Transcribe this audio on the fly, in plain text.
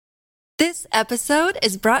This episode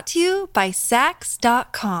is brought to you by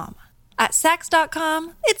Sax.com. At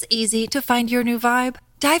Sax.com, it's easy to find your new vibe.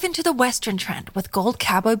 Dive into the Western trend with gold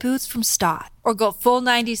cowboy boots from Stott, or go full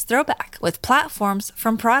 90s throwback with platforms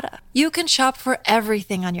from Prada. You can shop for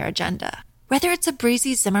everything on your agenda, whether it's a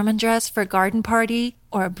breezy Zimmermann dress for a garden party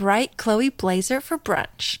or a bright Chloe blazer for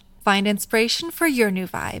brunch. Find inspiration for your new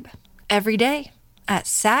vibe every day at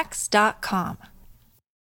Sax.com.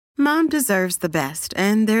 Mom deserves the best,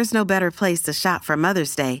 and there's no better place to shop for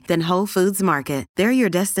Mother's Day than Whole Foods Market. They're your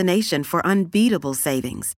destination for unbeatable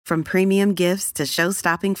savings, from premium gifts to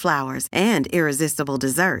show-stopping flowers and irresistible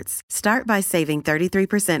desserts. Start by saving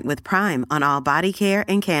 33% with Prime on all body care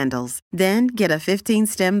and candles. Then get a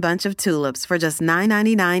 15-stem bunch of tulips for just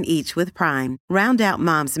 $9.99 each with Prime. Round out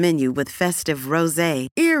Mom's menu with festive rosé,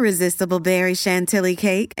 irresistible berry chantilly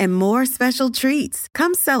cake, and more special treats.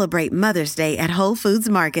 Come celebrate Mother's Day at Whole Foods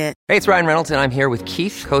Market. Hey, it's Ryan Reynolds, and I'm here with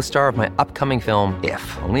Keith, co-star of my upcoming film,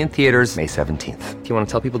 If, only in theaters May 17th. Do you want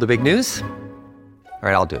to tell people the big news? All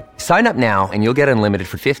right, I'll do it. Sign up now and you'll get unlimited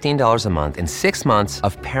for $15 a month and 6 months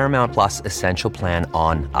of Paramount Plus Essential Plan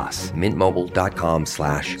on us.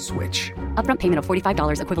 MintMobile.com/switch. Upfront payment of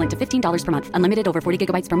 $45 equivalent to $15 per month. Unlimited over 40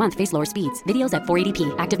 gigabytes per month. Face lower speeds. Videos at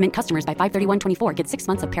 480p. Active Mint customers by 531.24 get 6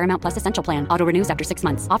 months of Paramount Plus Essential Plan. Auto renews after 6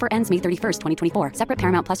 months. Offer ends May 31st, 2024. Separate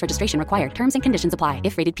Paramount Plus registration required. Terms and conditions apply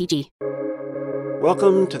if rated PG.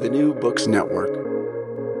 Welcome to the New Books Network.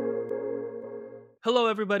 Hello,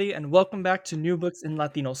 everybody, and welcome back to New Books in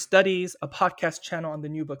Latino Studies, a podcast channel on the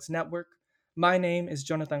New Books Network. My name is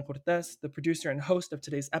Jonathan Cortez, the producer and host of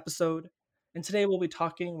today's episode, and today we'll be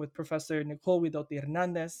talking with Professor Nicole Guidotti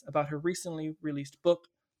Hernandez about her recently released book,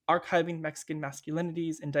 Archiving Mexican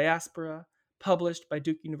Masculinities in Diaspora, published by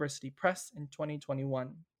Duke University Press in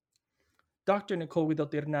 2021. Dr. Nicole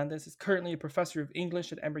Guidotti Hernandez is currently a professor of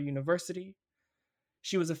English at Emory University.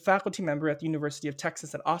 She was a faculty member at the University of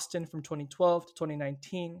Texas at Austin from 2012 to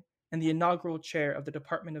 2019 and the inaugural chair of the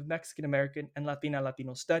Department of Mexican American and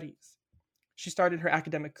Latino Studies. She started her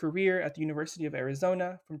academic career at the University of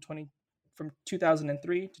Arizona from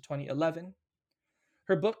 2003 to 2011.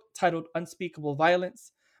 Her book, titled Unspeakable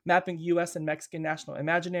Violence, Mapping U.S. and Mexican National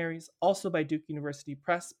Imaginaries, also by Duke University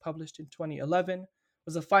Press, published in 2011,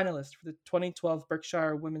 was a finalist for the 2012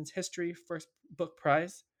 Berkshire Women's History First Book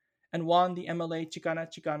Prize, and won the MLA Chicana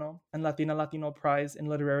Chicano and Latina Latino Prize in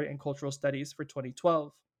Literary and Cultural Studies for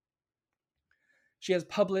 2012. She has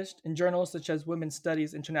published in journals such as Women's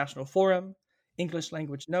Studies International Forum, English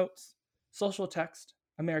Language Notes, Social Text,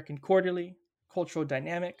 American Quarterly, Cultural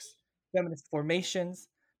Dynamics, Feminist Formations,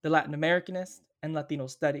 The Latin Americanist, and Latino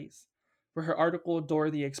Studies, where her article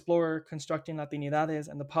Dora the Explorer, Constructing Latinidades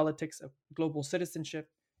and the Politics of Global Citizenship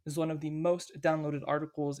is one of the most downloaded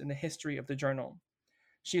articles in the history of the journal.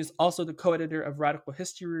 She is also the co-editor of Radical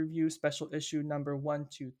History Review Special Issue number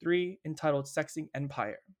 123, entitled Sexing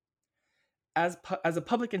Empire. As a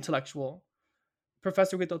public intellectual,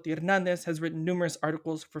 Professor Guidotti Hernandez has written numerous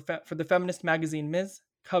articles for the feminist magazine Ms.,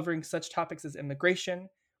 covering such topics as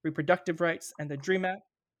immigration, reproductive rights, and the DREAM Act.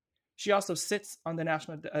 She also sits on the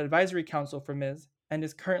National Advisory Council for Ms. and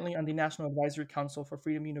is currently on the National Advisory Council for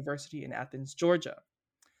Freedom University in Athens, Georgia.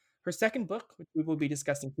 Her second book, which we will be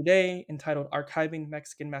discussing today, entitled Archiving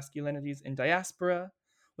Mexican Masculinities in Diaspora,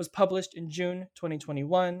 was published in June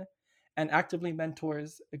 2021 and Nicole actively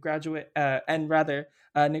mentors graduate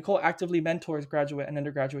and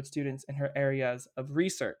undergraduate students in her areas of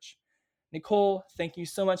research. Nicole, thank you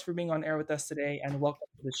so much for being on air with us today and welcome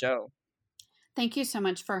to the show. Thank you so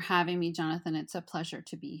much for having me, Jonathan. It's a pleasure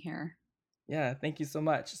to be here. Yeah, thank you so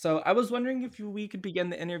much. So I was wondering if we could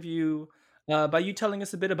begin the interview by you telling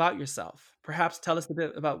us a bit about yourself. Perhaps tell us a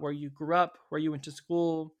bit about where you grew up, where you went to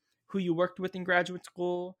school, who you worked with in graduate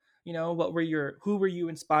school, who were you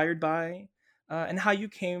inspired by, and how you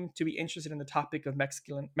came to be interested in the topic of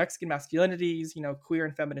Mexican masculinities, queer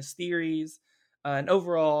and feminist theories, and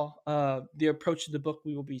overall the approach to the book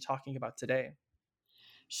we will be talking about today.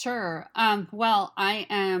 Sure. Well, I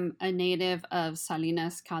am a native of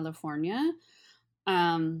Salinas, California.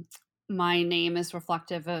 My name is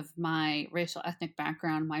reflective of my racial ethnic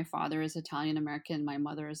background. My father is Italian American. My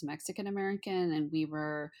mother is Mexican American. And we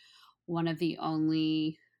were one of the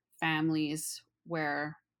only families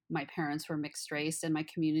where my parents were mixed race in my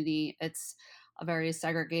community. It's a very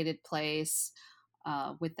segregated place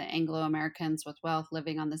with the Anglo Americans with wealth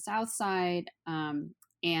living on the south side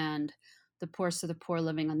and the poorest of the poor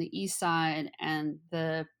living on the east side and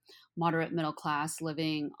the moderate middle class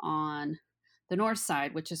living on the north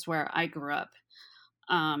side, which is where I grew up.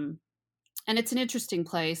 And it's an interesting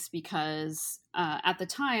place because at the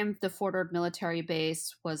time, the Fort Ord military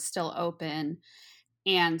base was still open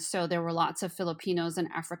And so there were lots of Filipinos and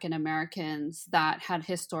African Americans that had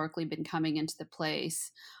historically been coming into the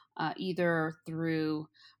place, either through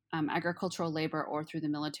agricultural labor or through the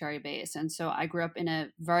military base. And so I grew up in a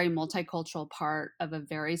very multicultural part of a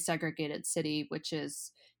very segregated city, which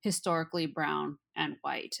is historically brown and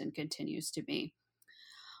white and continues to be.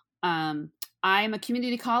 I'm a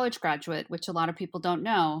community college graduate, which a lot of people don't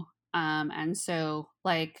know. And so,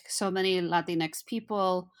 like so many Latinx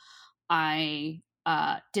people, I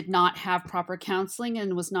did not have proper counseling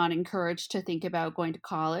and was not encouraged to think about going to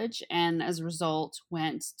college. And as a result,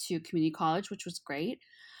 went to community college, which was great.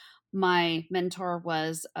 My mentor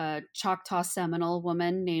was a Choctaw Seminole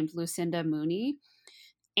woman named Lucinda Mooney.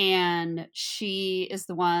 And she is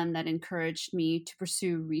the one that encouraged me to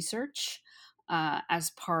pursue research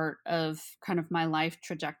as part of kind of my life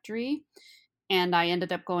trajectory. And I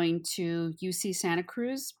ended up going to UC Santa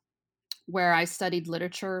Cruz, where I studied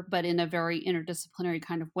literature, but in a very interdisciplinary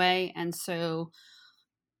kind of way. And so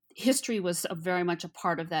history was very much a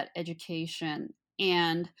part of that education.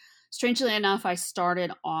 And strangely enough, I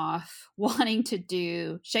started off wanting to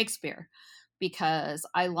do Shakespeare because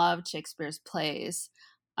I loved Shakespeare's plays.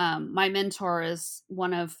 My mentor is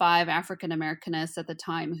one of 5 African Americanists at the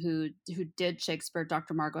time who did Shakespeare,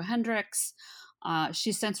 Dr. Margot Hendricks.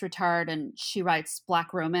 She's since retired, and she writes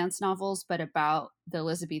Black romance novels, but about the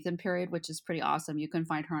Elizabethan period, which is pretty awesome. You can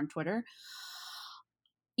find her on Twitter.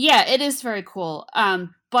 Yeah, it is very cool.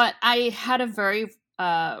 But I had a very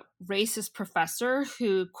racist professor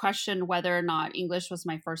who questioned whether or not English was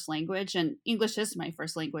my first language, and English is my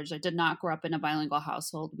first language. I did not grow up in a bilingual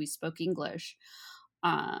household. We spoke English.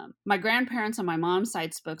 My grandparents on my mom's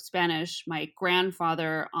side spoke Spanish. My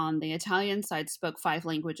grandfather on the Italian side spoke 5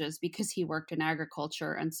 languages because he worked in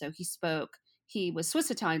agriculture. And so he was Swiss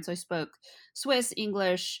Italian. So he spoke Swiss,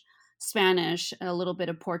 English, Spanish, a little bit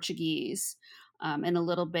of Portuguese, and a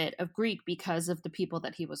little bit of Greek because of the people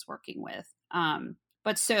that he was working with.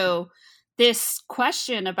 But so this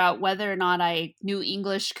question about whether or not I knew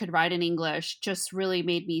English, could write in English, just really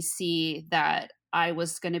made me see that I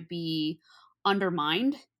was going to be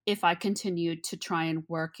undermined if I continued to try and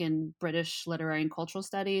work in British literary and cultural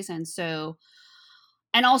studies. And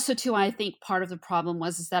also too, I think part of the problem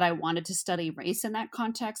was that I wanted to study race in that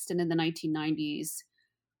context. And in the 1990s,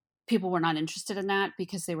 people were not interested in that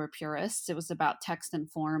because they were purists. It was about text and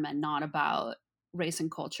form and not about race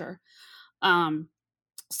and culture.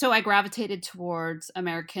 So I gravitated towards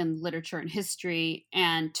American literature and history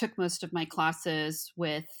and took most of my classes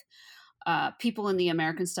with people in the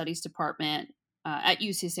American Studies department at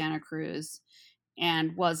UC Santa Cruz,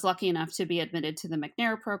 and was lucky enough to be admitted to the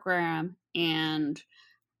McNair program and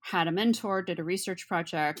had a mentor, did a research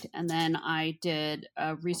project, and then I did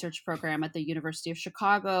a research program at the University of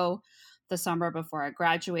Chicago the summer before I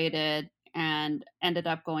graduated, and ended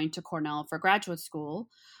up going to Cornell for graduate school,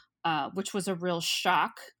 which was a real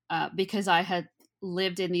shock because I had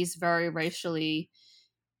lived in these very racially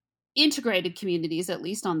integrated communities, at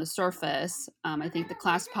least on the surface. I think the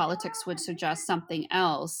class politics would suggest something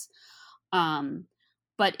else.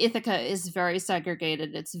 But Ithaca is very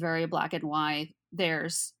segregated. It's very black and white.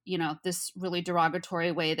 There's, this really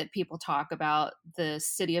derogatory way that people talk about the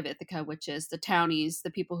city of Ithaca, which is the townies, the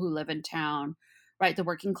people who live in town, right? The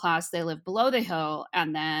working class, they live below the hill.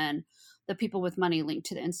 And then the people with money linked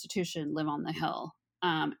to the institution live on the hill.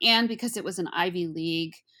 And because it was an Ivy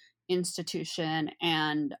League institution,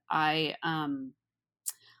 and I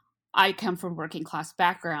come from working class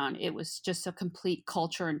background, it was just a complete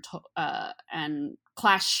culture and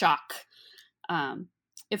class shock,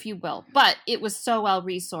 if you will. But it was so well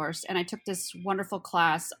resourced, and I took this wonderful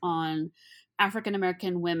class on African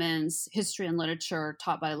American women's history and literature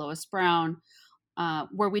taught by Lois Brown,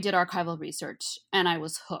 where we did archival research, and I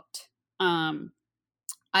was hooked.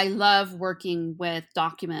 I love working with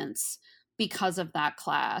documents because of that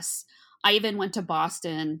class. I even went to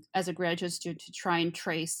Boston as a graduate student to try and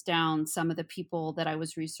trace down some of the people that I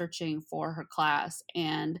was researching for her class.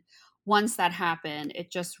 And once that happened,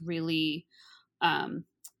 it just really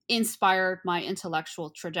inspired my intellectual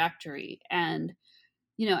trajectory. And,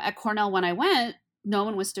 at Cornell, when I went, no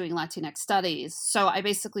one was doing Latinx studies. So I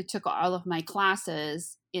basically took all of my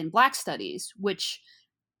classes in Black studies, which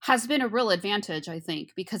has been a real advantage, I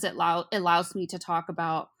think, because it allows me to talk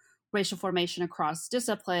about racial formation across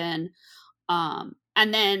discipline. And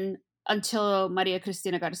then until Maria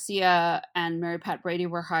Cristina Garcia and Mary Pat Brady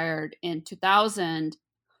were hired in 2000,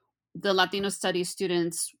 the Latino studies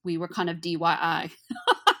students, we were kind of DIY.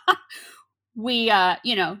 We,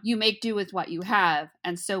 you make do with what you have.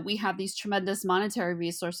 And so we have these tremendous monetary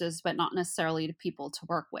resources, but not necessarily to people to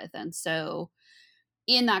work with. And so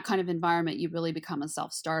in that kind of environment, you really become a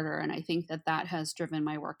self-starter. And I think that has driven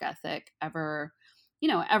my work ethic ever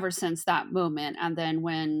since that moment. And then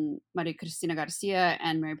when Maria Cristina Garcia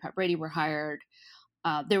and Mary Pat Brady were hired,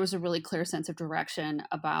 there was a really clear sense of direction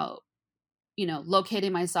about,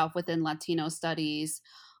 locating myself within Latino studies.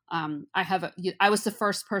 I was the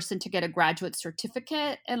first person to get a graduate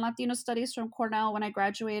certificate in Latino studies from Cornell when I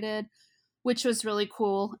graduated, which was really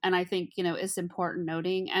cool. And I think, is important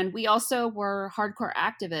noting. And we also were hardcore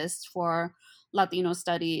activists for Latino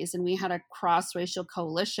studies. And we had a cross-racial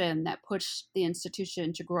coalition that pushed the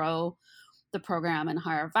institution to grow the program and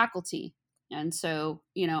hire faculty. And so,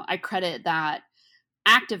 I credit that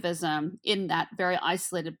activism in that very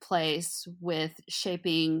isolated place with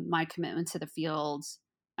shaping my commitment to the field,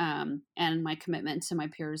 and my commitment to my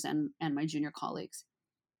peers and my junior colleagues.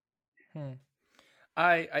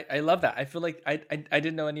 I love that. I feel like I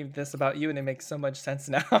didn't know any of this about you, and it makes so much sense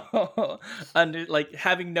now. Under like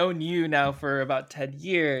having known you now for about 10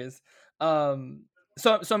 years. So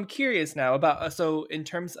I'm curious now about so in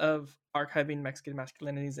terms of archiving Mexican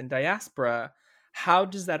masculinities in diaspora, how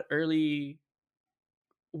does that early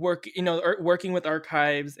work, working with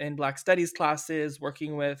archives in Black studies classes,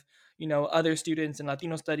 working with, other students in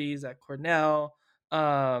Latino studies at Cornell,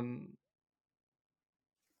 how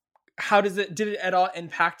did it at all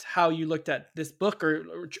impact how you looked at this book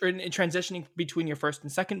or in transitioning between your first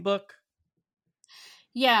and second book?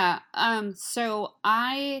 Yeah. So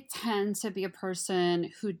I tend to be a person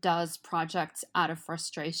who does projects out of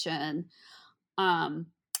frustration. I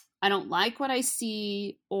don't like what I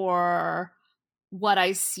see, or what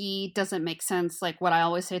I see doesn't make sense. Like what I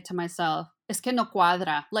always say to myself, es que no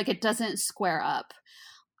cuadra, like it doesn't square up.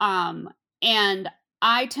 And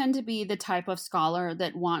I tend to be the type of scholar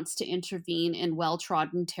that wants to intervene in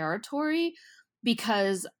well-trodden territory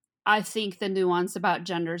because I think the nuance about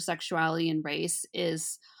gender, sexuality, and race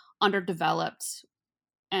is underdeveloped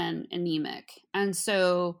and anemic. And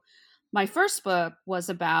so my first book was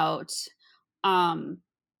about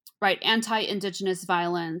anti-Indigenous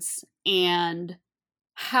violence and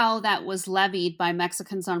how that was levied by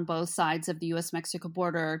Mexicans on both sides of the U.S.-Mexico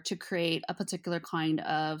border to create a particular kind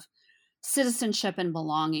of citizenship and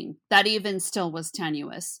belonging that even still was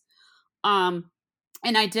tenuous. And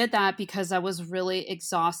I did that because I was really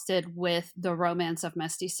exhausted with the romance of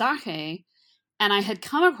mestizaje. And I had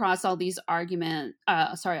come across all these archival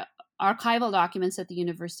documents at the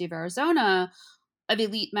University of Arizona of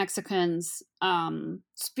elite Mexicans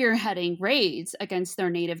spearheading raids against their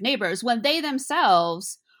native neighbors when they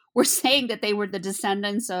themselves were saying that they were the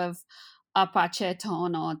descendants of Apache,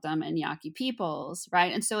 Tohono, O'odham, and Yaqui peoples,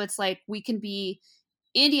 right? And so it's like we can be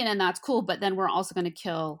Indian and that's cool, but then we're also going to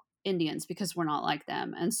kill Indians because we're not like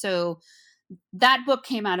them. And so that book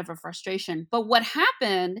came out of a frustration. But what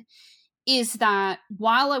happened is that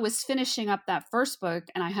while I was finishing up that first book,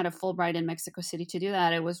 and I had a Fulbright in Mexico City to do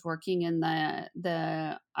that, I was working in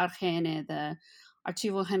the ARGN, the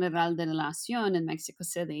Archivo General de la Nación in Mexico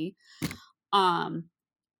City. And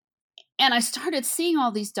I started seeing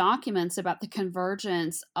all these documents about the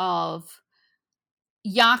convergence of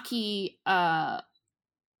Yaqui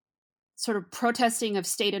sort of protesting of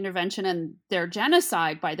state intervention and their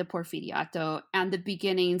genocide by the Porfiriato and the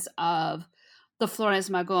beginnings of the Flores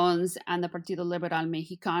Magons and the Partido Liberal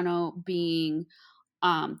Mexicano being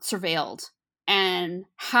surveilled, and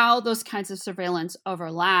how those kinds of surveillance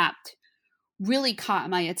overlapped really caught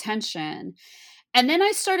my attention. And then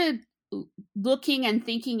I started looking and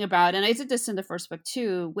thinking about, and I did this in the first book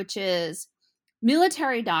too, which is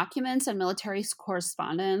military documents and military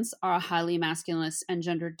correspondence are a highly masculinist and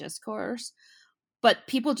gendered discourse. But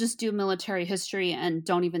people just do military history and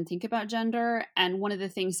don't even think about gender. And one of the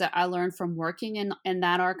things that I learned from working in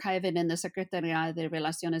that archive and in the Secretaría de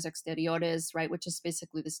Relaciones Exteriores, right, which is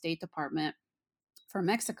basically the State Department for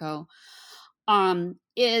Mexico,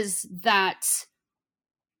 is that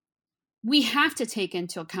we have to take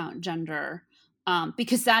into account gender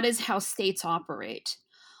because that is how states operate.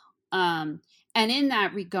 And in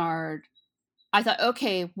that regard, I thought,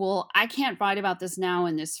 okay, well, I can't write about this now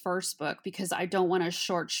in this first book because I don't want to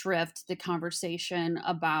short shrift the conversation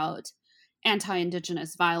about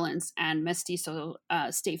anti-Indigenous violence and mestizo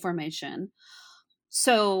state formation.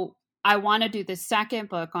 So I want to do the second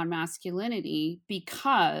book on masculinity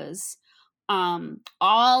because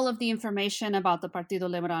all of the information about the Partido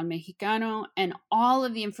Liberal Mexicano and all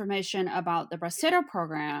of the information about the Bracero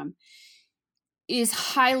program is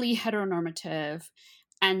highly heteronormative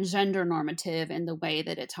and gender normative in the way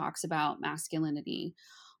that it talks about masculinity.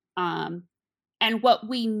 And what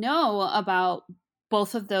we know about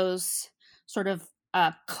both of those sort of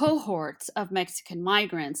cohorts of Mexican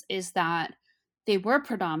migrants is that they were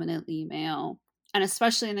predominantly male. And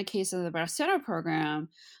especially in the case of the Bracero program,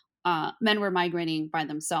 men were migrating by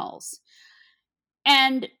themselves.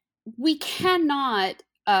 And we cannot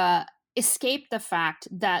escape the fact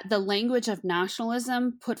that the language of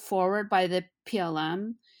nationalism put forward by the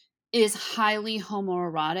PLM is highly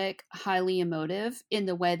homoerotic, highly emotive in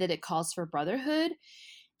the way that it calls for brotherhood.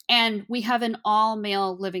 And we have an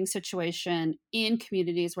all-male living situation in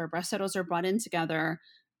communities where braceros are brought in together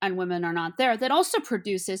and women are not there, that also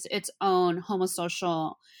produces its own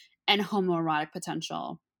homosocial and homoerotic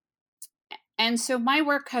potential. And so my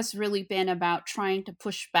work has really been about trying to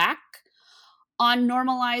push back on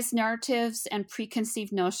normalized narratives and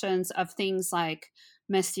preconceived notions of things like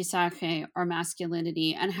mestizaje or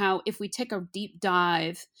masculinity, and how if we take a deep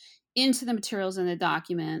dive into the materials in the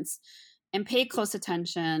documents and pay close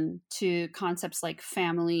attention to concepts like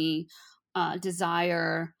family,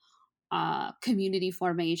 desire, community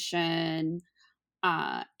formation,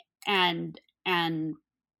 and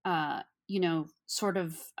sort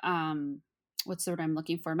of what's the word I'm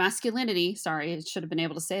looking for? Masculinity. Sorry, I should have been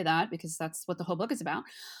able to say that because that's what the whole book is about.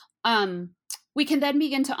 We can then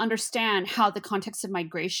begin to understand how the context of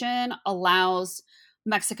migration allows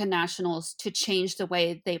Mexican nationals to change the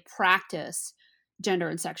way they practice gender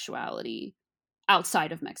and sexuality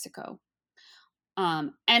outside of Mexico.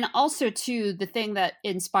 And also, too, the thing that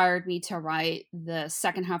inspired me to write the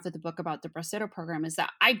second half of the book about the Bracero program is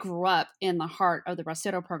that I grew up in the heart of the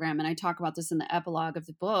Bracero program, and I talk about this in the epilogue of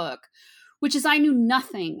the book, which is I knew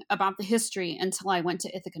nothing about the history until I went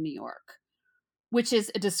to Ithaca, New York, which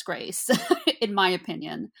is a disgrace, in my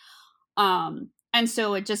opinion. And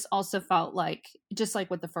so it just also felt like, just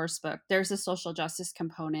like with the first book, there's a social justice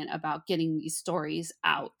component about getting these stories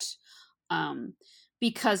out.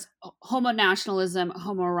 Because homo-nationalism,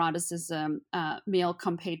 homoeroticism, male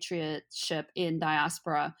compatriotship in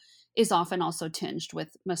diaspora is often also tinged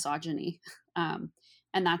with misogyny. And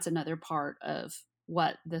that's another part of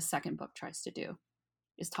what the second book tries to do,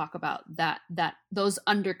 is talk about that those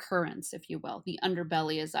undercurrents, if you will, the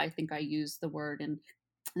underbelly, as I think I use the word in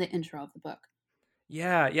the intro of the book.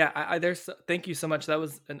 Yeah. Thank you so much. That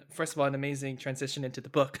was, first of all, an amazing transition into the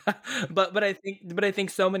book. but I think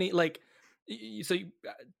so many, like,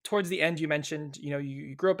 towards the end, you mentioned,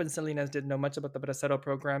 you grew up in Salinas, didn't know much about the Bracero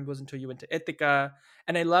program. It wasn't until you went to Ithaca.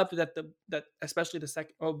 And I loved that that especially the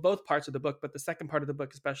second, well, both parts of the book, but the second part of the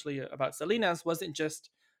book, especially about Salinas, wasn't just,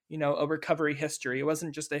 a recovery history. It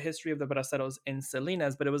wasn't just a history of the Braceros in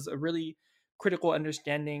Salinas, but it was a really critical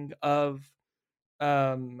understanding of,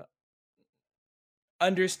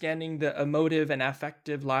 understanding the emotive and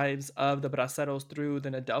affective lives of the Braceros through the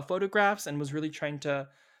Nadel photographs, and was really trying to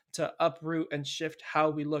uproot and shift how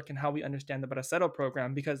we look and how we understand the Bracero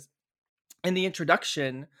program. Because in the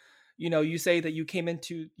introduction, you say that you came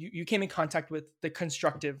in contact with the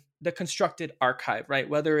constructed archive, right?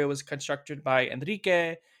 Whether it was constructed by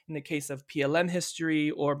Enrique in the case of PLM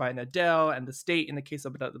history, or by Nadel and the state in the case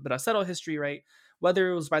of the Bracero history, right? Whether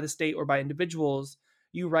it was by the state or by individuals,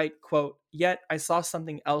 you write, quote, "Yet I saw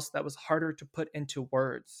something else that was harder to put into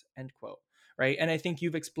words," end quote, right? And I think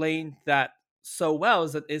you've explained that so well,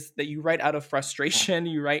 is that you write out of frustration,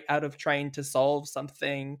 you write out of trying to solve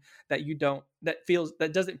something that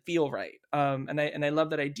doesn't feel right. And I love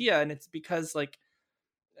that idea. And it's because, like,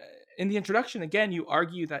 in the introduction, again, you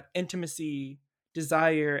argue that intimacy,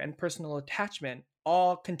 desire, and personal attachment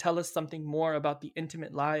all can tell us something more about the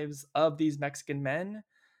intimate lives of these Mexican men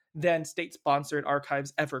than state-sponsored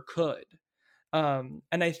archives ever could. And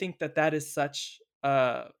I think that is such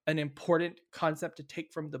an important concept to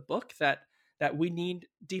take from the book, that we need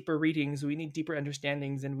deeper readings, we need deeper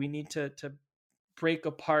understandings, and we need to break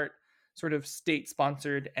apart sort of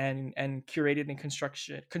state-sponsored and curated and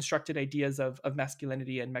constructed ideas of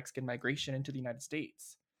masculinity and Mexican migration into the United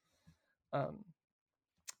States.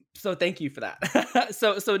 So thank you for that.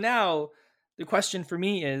 So now the question for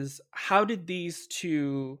me is, how did these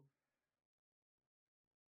two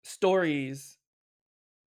stories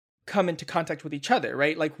come into contact with each other,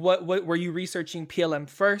 right? Like, what were you researching PLM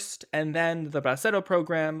first and then the Bracero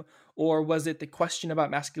program, or was it the question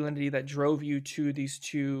about masculinity that drove you to these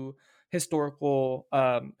two historical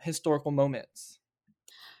moments?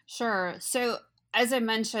 Sure. So as I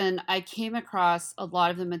mentioned, I came across a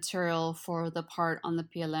lot of the material for the part on the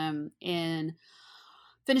PLM in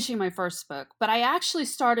finishing my first book, but I actually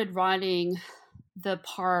started writing the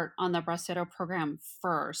part on the Bracero program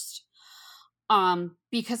first,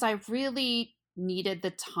 because I really needed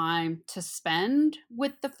the time to spend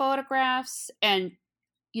with the photographs. And,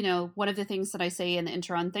 one of the things that I say in the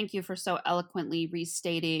intro, and thank you for so eloquently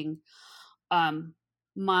restating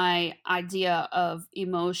my idea of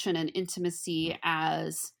emotion and intimacy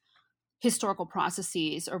as historical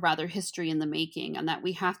processes, or rather history in the making, and that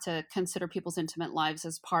we have to consider people's intimate lives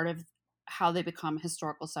as part of how they become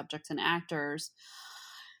historical subjects and actors.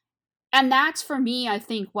 And that's, for me, I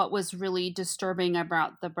think what was really disturbing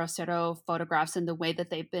about the Bracero photographs and the way that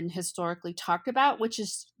they've been historically talked about, which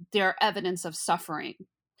is their evidence of suffering,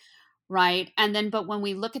 right? And then, but when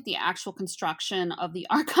we look at the actual construction of the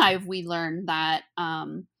archive, we learn that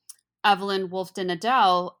Evelyn Wolfden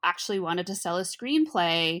Adele actually wanted to sell a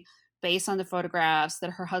screenplay based on the photographs that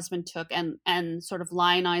her husband took, and sort of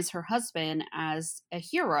lionize her husband as a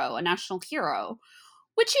hero, a national hero,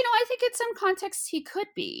 which, I think in some contexts he could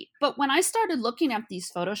be. But when I started looking at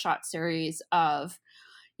these Photoshop series of,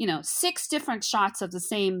 6 different shots of the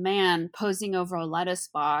same man posing over a lettuce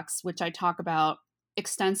box, which I talk about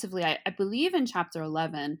extensively, I believe in chapter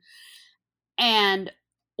 11,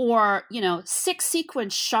 or 6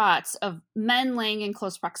 sequence shots of men laying in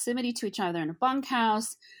close proximity to each other in a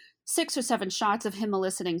bunkhouse, 6 or 7 shots of him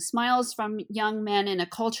eliciting smiles from young men in a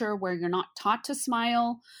culture where you're not taught to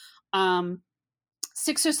smile,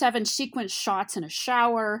 6 or 7 sequence shots in a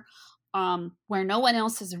shower where no one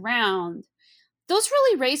else is around. Those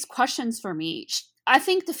really raise questions for me. I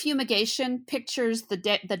think the fumigation pictures, the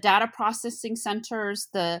data processing centers,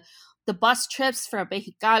 the bus trips from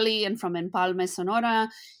Mexicali and from Empalme, Sonora,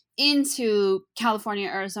 into California,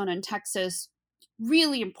 Arizona, and Texas,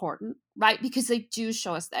 really important, right? Because they do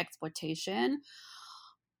show us the exploitation.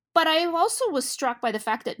 But I also was struck by the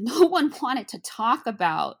fact that no one wanted to talk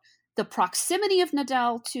about the proximity of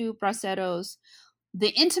Nadal to Braceros,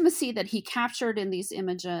 the intimacy that he captured in these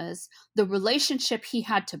images, the relationship he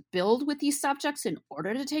had to build with these subjects in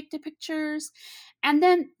order to take the pictures, and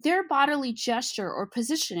then their bodily gesture or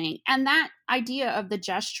positioning. And that idea of the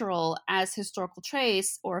gestural as historical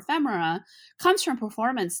trace or ephemera comes from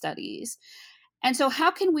performance studies. And so how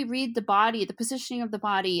can we read the body, the positioning of the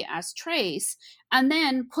body as trace, and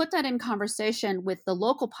then put that in conversation with the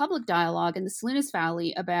local public dialogue in the Salinas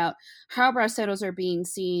Valley about how braceros are being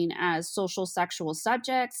seen as social sexual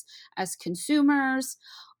subjects, as consumers,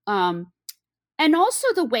 and also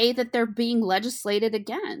the way that they're being legislated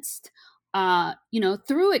against,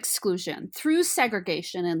 through exclusion, through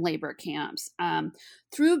segregation in labor camps,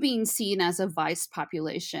 through being seen as a vice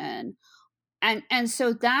population. And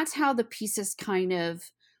so that's how the pieces kind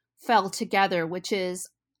of fell together, which is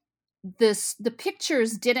the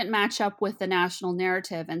pictures didn't match up with the national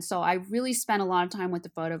narrative. And so I really spent a lot of time with the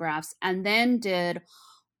photographs and then did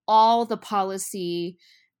all the policy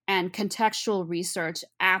and contextual research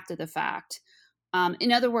after the fact.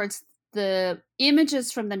 In other words, the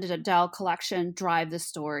images from the Nadal collection drive the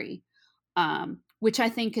story, which I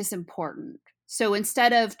think is important. So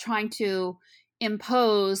instead of trying to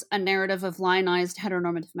impose a narrative of lionized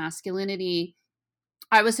heteronormative masculinity,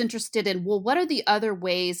 I was interested in, well, what are the other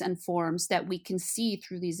ways and forms that we can see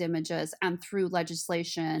through these images and through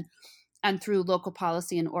legislation and through local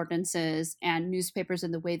policy and ordinances and newspapers,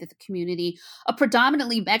 and the way that the community, a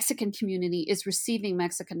predominantly Mexican community, is receiving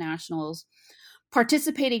Mexican nationals,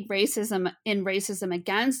 participating in racism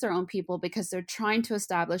against their own people because they're trying to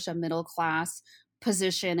establish a middle class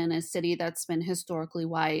position in a city that's been historically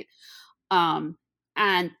white.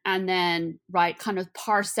 And then, right, kind of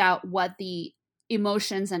parse out what the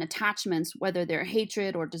emotions and attachments, whether they're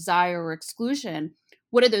hatred or desire or exclusion,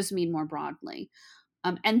 what do those mean more broadly?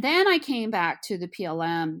 And then I came back to the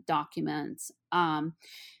PLM documents.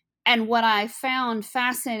 And what I found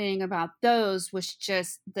fascinating about those was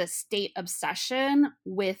just the state obsession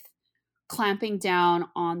with clamping down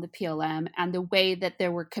on the PLM and the way that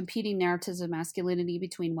there were competing narratives of masculinity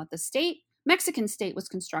between what the Mexican state was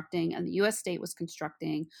constructing and the US state was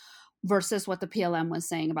constructing versus what the PLM was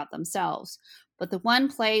saying about themselves. But the one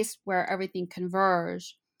place where everything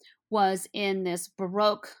converged was in this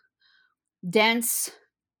Baroque, dense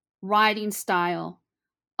writing style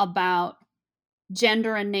about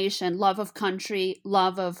gender and nation, love of country,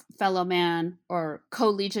 love of fellow man, or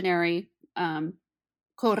co-legionary,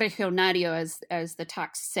 co-regionario, as the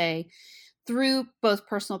texts say, through both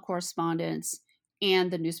personal correspondence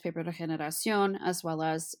and the newspaper Regeneración, as well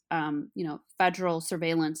as federal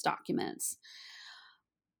surveillance documents.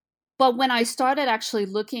 But when I started actually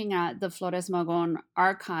looking at the Flores Magón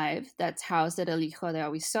archive that's housed at El Hijo de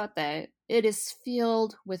Ahuizote, it is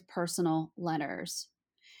filled with personal letters.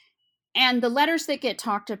 And the letters that get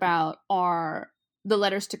talked about are the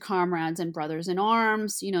letters to comrades and brothers in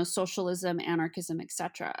arms, socialism, anarchism,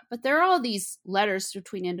 etc. But there are all these letters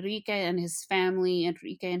between Enrique and his family,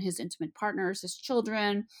 Enrique and his intimate partners, his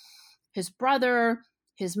children, his brother,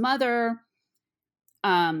 his mother,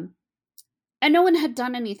 And no one had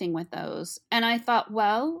done anything with those. And I thought,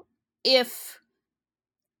 well, if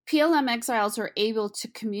PLM exiles are able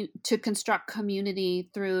to construct community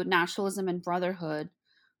through nationalism and brotherhood,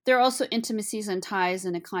 there are also intimacies and ties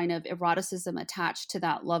and a kind of eroticism attached to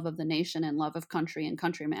that love of the nation and love of country and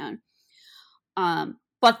countryman.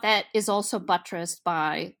 But that is also buttressed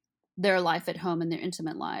by their life at home and their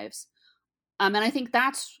intimate lives. And I think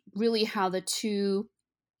that's really how the two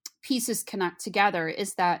pieces connect together,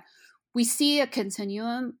 is that we see a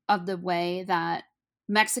continuum of the way that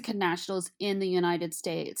Mexican nationals in the United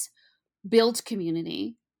States build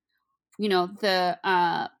community. You know, the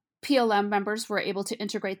PLM members were able to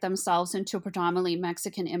integrate themselves into a predominantly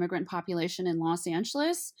Mexican immigrant population in Los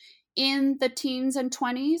Angeles in the teens and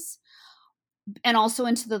 20s, and also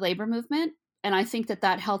into the labor movement. And I think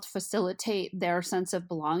that helped facilitate their sense of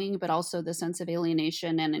belonging, but also the sense of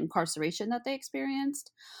alienation and incarceration that they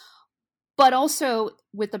experienced. But also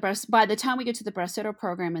by the time we get to the Bracero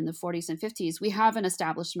program in the 40s and 50s, we have an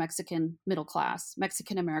established Mexican middle class,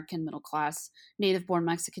 Mexican-American middle class, native-born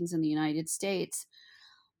Mexicans in the United States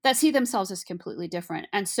that see themselves as completely different.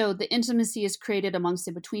 And so the intimacy is created amongst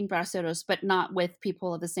and between Braceros, but not with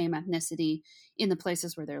people of the same ethnicity in the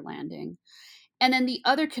places where they're landing. And then the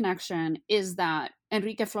other connection is that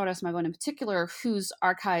Enrique Flores Magón in particular, whose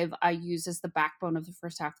archive I use as the backbone of the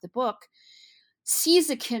first half of the book, sees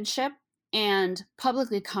a kinship and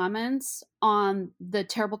publicly comments on the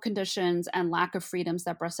terrible conditions and lack of freedoms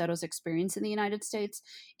that Braceros experience in the United States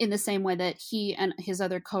in the same way that he and his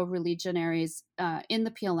other co-religionaries in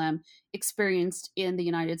the PLM experienced in the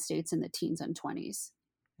United States in the teens and 20s.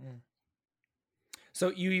 Mm. So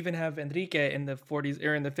you even have Enrique in the 40s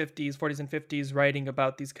or in the 50s, 40s and 50s writing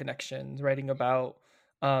about these connections, writing about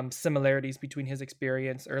similarities between his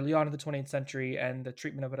experience early on in the 20th century and the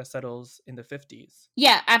treatment of Braceros in the 50s.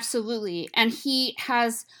 Yeah, absolutely. And he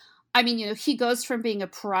has, he goes from being a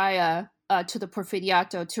pariah to the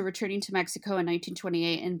Porfiriato to returning to Mexico in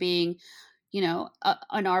 1928 and being,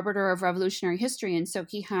 an arbiter of revolutionary history. And so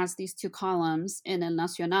he has these two columns in El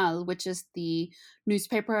Nacional, which is the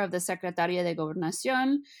newspaper of the Secretaría de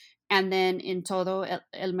Gobernación, and then in Todo,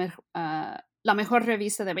 La Mejor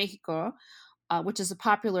Revista de México, which is a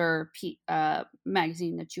popular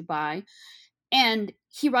magazine that you buy. And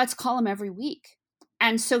he writes a column every week.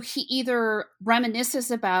 And so he either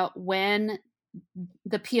reminisces about when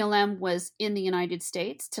the PLM was in the United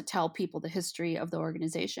States to tell people the history of the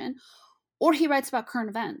organization, or he writes about current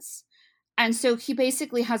events. And so he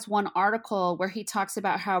basically has one article where he talks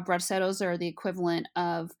about how Braceros are the equivalent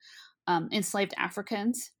of enslaved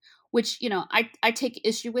Africans, which, I take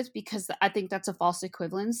issue with because I think that's a false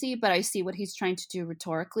equivalency, but I see what he's trying to do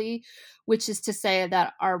rhetorically, which is to say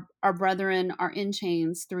that our brethren are in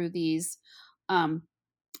chains through these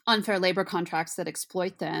unfair labor contracts that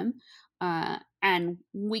exploit them. And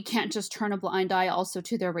we can't just turn a blind eye also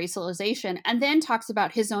to their racialization, and then talks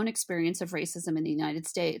about his own experience of racism in the United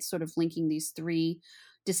States, sort of linking these three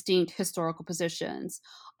distinct historical positions.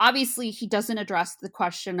 Obviously, he doesn't address the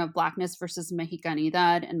question of Blackness versus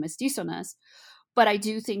Mexicanidad and mestizo-ness, but I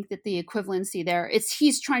do think that the equivalency there,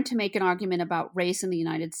 he's trying to make an argument about race in the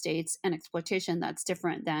United States and exploitation that's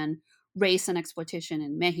different than race and exploitation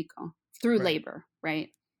in Mexico through labor, right?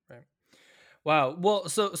 Right. Wow. Well,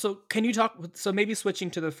 so can you talk, so maybe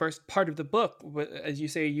switching to the first part of the book, as you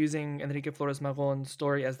say, using Enrique Flores Magón's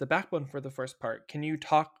story as the backbone for the first part, can you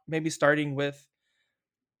talk, maybe starting with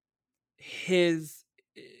his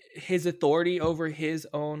authority over his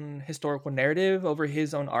own historical narrative, over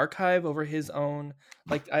his own archive, over his own,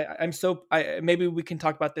 maybe we can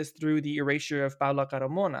talk about this through the erasure of Paula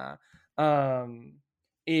Carmona,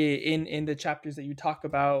 in the chapters that you talk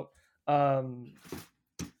about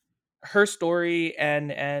her story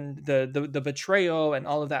and the betrayal and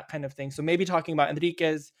all of that kind of thing. So maybe talking about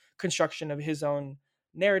Enrique's construction of his own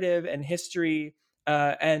narrative and history,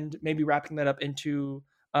 and maybe wrapping that up into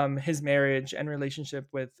his marriage and relationship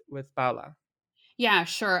with Paula. Yeah,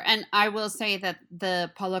 sure. And I will say that the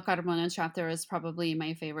Paula Carmona chapter is probably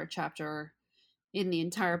my favorite chapter in the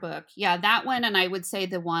entire book. Yeah, that one, and I would say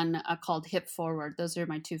the one called Hip Forward. Those are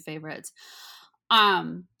my two favorites.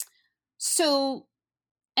 So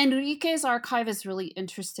Enrique's archive is really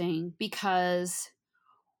interesting because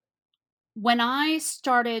when I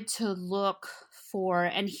started to look for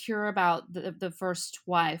and hear about the first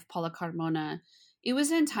wife, Paula Carmona, it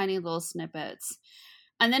was in tiny little snippets.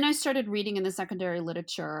 And then I started reading in the secondary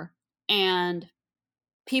literature, and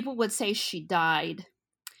people would say she died.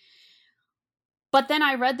 But then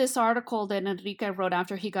I read this article that Enrique wrote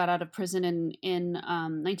after he got out of prison in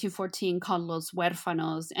 1914 called Los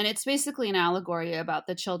Huérfanos. And it's basically an allegory about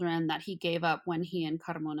the children that he gave up when he and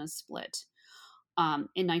Carmona split.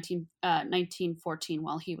 in 1914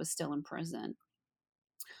 while he was still in prison.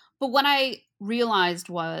 But what I realized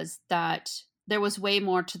was that there was way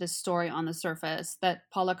more to this story on the surface, that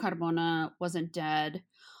Paula Carmona wasn't dead.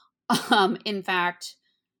 In fact,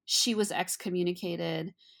 she was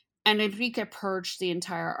excommunicated, and Enrique purged the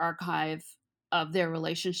entire archive of their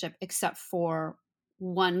relationship except for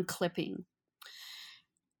one clipping.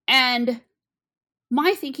 And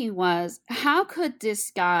my thinking was, how could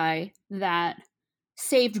this guy that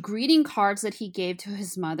saved greeting cards that he gave to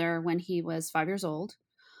his mother when he was 5 years old,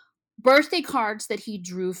 birthday cards that he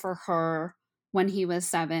drew for her when he was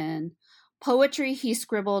 7, poetry he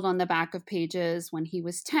scribbled on the back of pages when he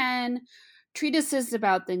was 10, treatises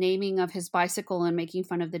about the naming of his bicycle and making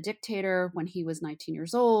fun of the dictator when he was 19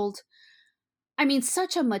 years old. I mean,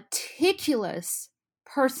 such a meticulous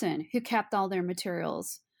person who kept all their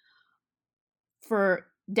materials for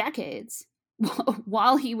decades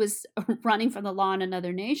while he was running for the law in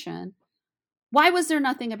another nation. Why was there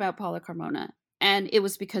nothing about Paula Carmona? And it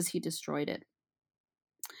was because he destroyed it.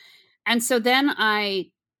 And so then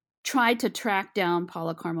I tried to track down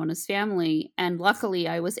Paula Carmona's family, and luckily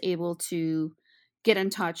I was able to get in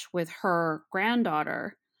touch with her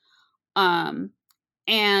granddaughter.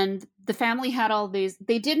 And the family had all these,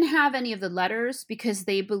 they didn't have any of the letters because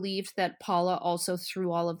they believed that Paula also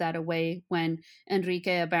threw all of that away when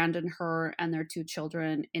Enrique abandoned her and their 2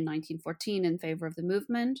 children in 1914 in favor of the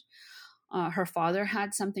movement. Her father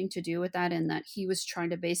had something to do with that, in that he was trying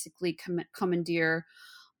to basically commandeer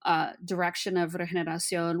direction of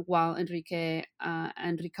Regeneración while Enrique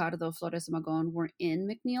and Ricardo Flores Magón were in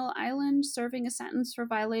McNeil Island serving a sentence for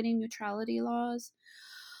violating neutrality laws.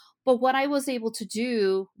 But what I was able to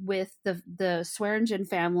do with the Swearingen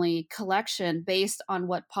family collection, based on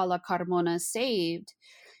what Paula Carmona saved,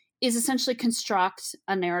 is essentially construct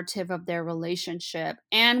a narrative of their relationship,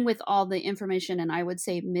 and with all the information, and I would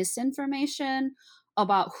say misinformation,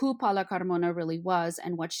 about who Paula Carmona really was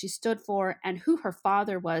and what she stood for and who her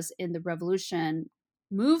father was in the revolution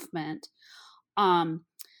movement.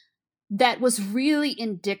 That was really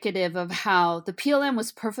indicative of how the PLM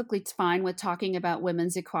was perfectly fine with talking about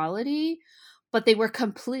women's equality, but they were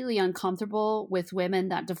completely uncomfortable with women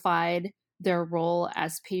that defied their role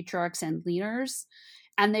as patriarchs and leaders.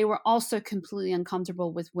 And they were also completely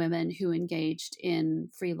uncomfortable with women who engaged in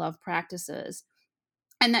free love practices.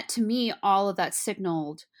 And that, to me, all of that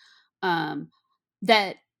signaled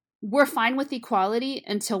that we're fine with equality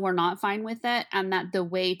until we're not fine with it, and that the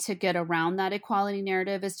way to get around that equality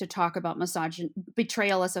narrative is to talk about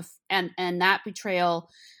betrayal as and that betrayal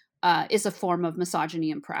is a form of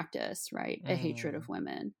misogyny in practice, right? A hatred of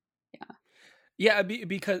women. Yeah,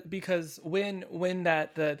 because when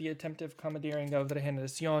that the attempted commandeering of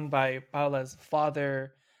Regeneración by Paula's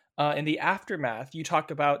father, in the aftermath, you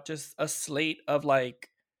talk about just a slate of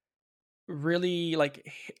really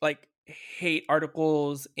hate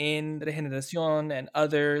articles in Regeneración and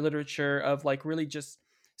other literature of really just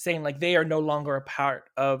saying they are no longer a part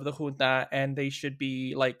of the junta and they should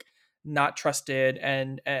be not trusted.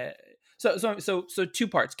 And so 2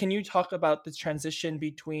 parts. Can you talk about the transition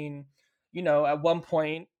between, at one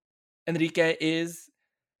point Enrique is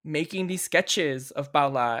making these sketches of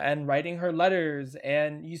Paula and writing her letters,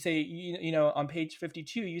 and you say, on page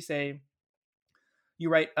 52, you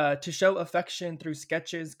write, to show affection through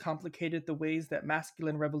sketches complicated the ways that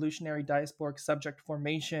masculine revolutionary diasporic subject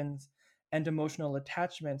formations and emotional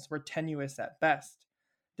attachments were tenuous at best.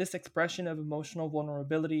 This expression of emotional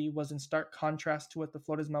vulnerability was in stark contrast to what the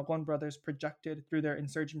Flores Magón brothers projected through their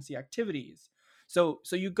insurgency activities. So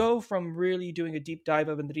you go from really doing a deep dive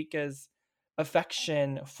of Enrique's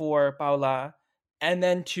affection for Paula, and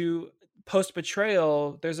then to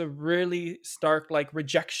post-betrayal, there's a really stark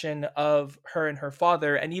rejection of her and her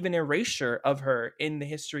father, and even erasure of her in the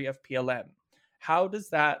history of PLM. How does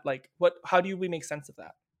that how do we make sense of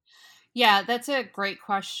that? Yeah, that's a great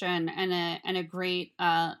question, and a great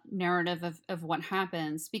narrative of what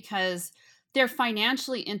happens, because they're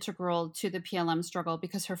financially integral to the PLM struggle,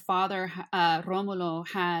 because her father, Romulo,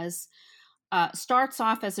 starts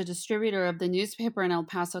off as a distributor of the newspaper in El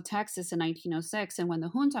Paso, Texas in 1906. And when the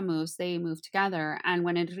junta moves, they move together. And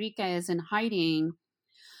when Enrique is in hiding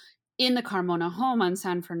in the Carmona home on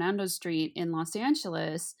San Fernando Street in Los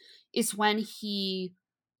Angeles, is when he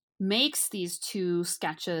makes these 2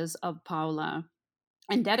 sketches of Paula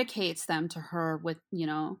and dedicates them to her with,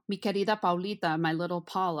 mi querida Paulita, my little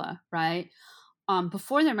Paula, right?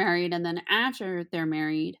 Before they're married and then after they're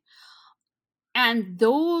married. And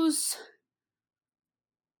those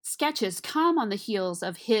sketches come on the heels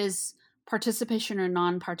of his participation or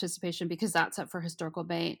non-participation, because that's up for historical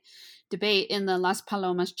debate in the Las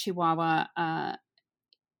Palomas, Chihuahua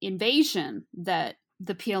invasion that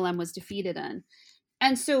the PLM was defeated in.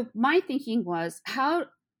 And so my thinking was, how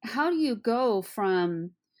do you go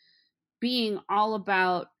from being all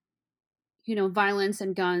about, violence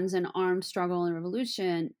and guns and armed struggle and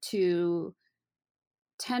revolution to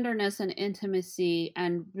tenderness and intimacy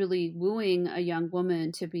and really wooing a young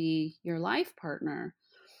woman to be your life partner?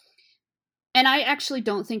 And I actually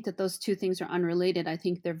don't think that those two things are unrelated. I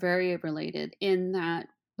think they're very related in that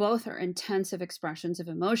both are intensive expressions of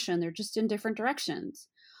emotion. They're just in different directions.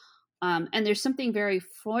 And there's something very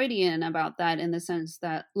Freudian about that, in the sense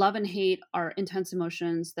that love and hate are intense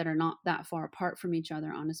emotions that are not that far apart from each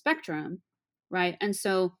other on a spectrum, right? And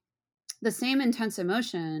so the same intense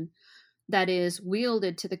emotion that is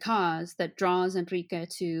wielded to the cause that draws Enrique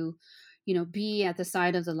to, be at the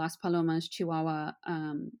side of the Las Palomas, Chihuahua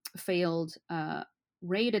failed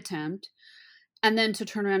raid attempt, and then to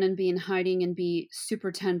turn around and be in hiding and be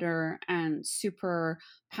super tender and super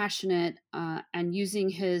passionate and using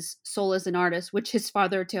his soul as an artist, which his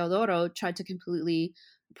father, Teodoro, tried to completely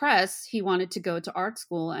press. He wanted to go to art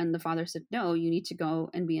school, and the father said, no, you need to go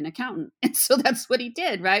and be an accountant. And so that's what he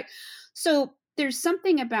did, right? So there's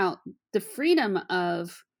something about the freedom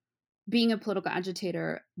of being a political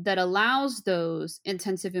agitator that allows those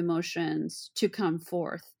intensive emotions to come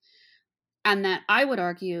forth. And that I would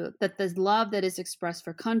argue that the love that is expressed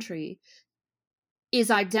for country is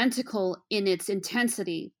identical in its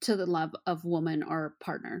intensity to the love of woman or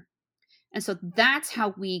partner. And so that's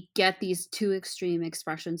how we get these two extreme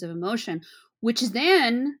expressions of emotion, which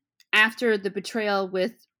then, after the betrayal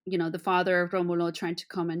with, the father of Romulo trying to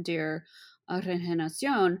commandeer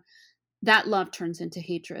Regeneración, that love turns into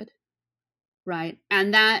hatred, right?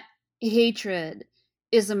 And that hatred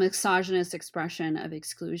is a misogynist expression of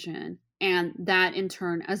exclusion. And that, in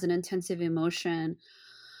turn, as an intensive emotion,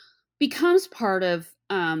 becomes part of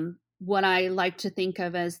what I like to think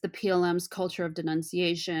of as the PLM's culture of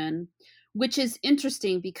denunciation, which is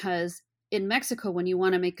interesting because in Mexico, when you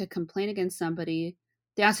want to make a complaint against somebody,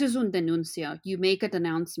 te haces un denuncia, you make a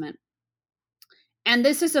denouncement. And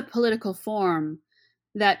this is a political form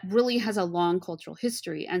that really has a long cultural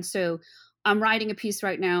history. And so I'm writing a piece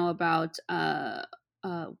right now about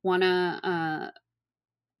Juana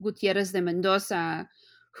Gutierrez de Mendoza,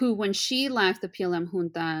 who, when she left the PLM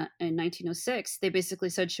junta in 1906, they basically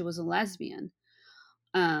said she was a lesbian.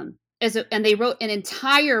 And they wrote an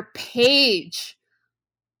entire page,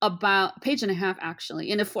 about a page and a half actually,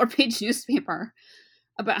 in a 4-page newspaper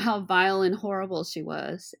about how vile and horrible she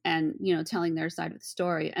was, and, telling their side of the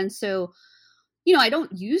story. And so, I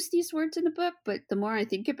don't use these words in the book, but the more I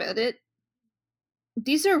think about it,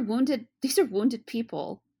 these are wounded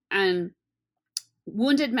people and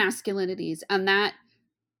wounded masculinities, and that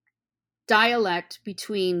dialect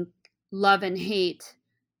between love and hate,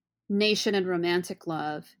 nation and romantic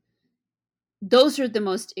love, those are the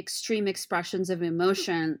most extreme expressions of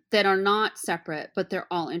emotion that are not separate, but they're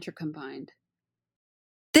all intercombined.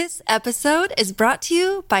 This episode is brought to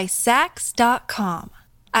you by Sax.com.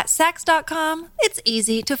 At Sax.com, it's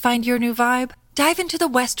easy to find your new vibe. Dive into the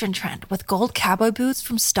Western trend with gold cowboy boots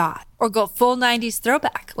from Stott, or go full 90s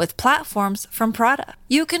throwback with platforms from Prada.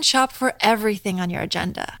 You can shop for everything on your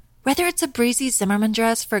agenda, whether it's a breezy Zimmermann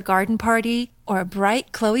dress for a garden party or a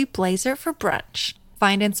bright Chloe blazer for brunch.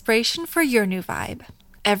 Find inspiration for your new vibe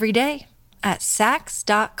every day at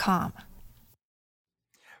Sax.com.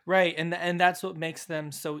 Right, and that's what makes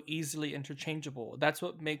them so easily interchangeable. That's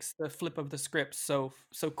what makes the flip of the script so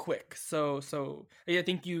quick. So I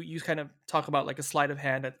think you kind of talk about like a sleight of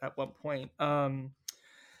hand at one point.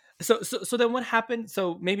 So then what happened?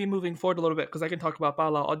 So maybe moving forward a little bit, because I can talk about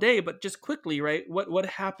Paula all day, but just quickly, right? What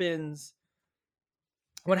happens?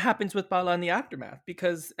 What happens with Paula in the aftermath?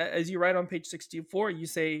 Because as you write on page 64, you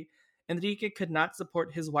say Enrique could not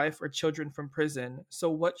support his wife or children from prison. So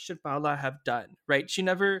what should Paula have done? Right? She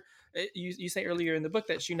never. You say earlier in the book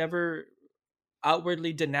that she never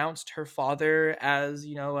outwardly denounced her father as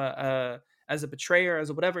as a betrayer, as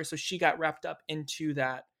a whatever. So she got wrapped up into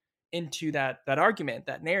that argument,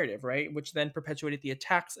 that narrative, right? Which then perpetuated the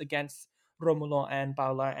attacks against Romulo and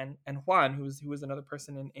Paula and Juan, who was another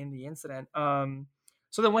person in the incident.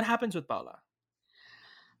 So then what happens with Paula?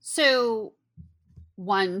 So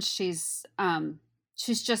one, she's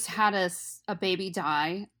just had a baby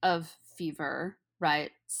die of fever,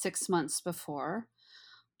 right? 6 months before.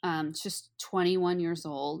 She's 21 years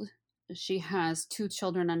old. She has 2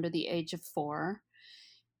 children under the age of 4.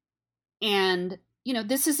 And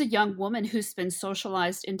this is a young woman who's been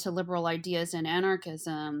socialized into liberal ideas and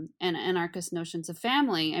anarchism and anarchist notions of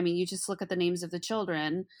family. I mean, you just look at the names of the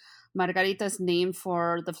children. Margarita's named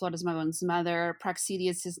for the Flores Magon's mother.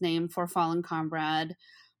 Praxedius is named for fallen comrade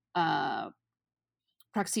Praxedius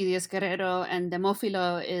Guerrero, and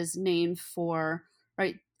Demófilo is named for,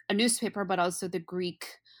 right, a newspaper, but also the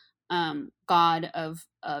Greek god of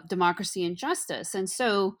democracy and justice. And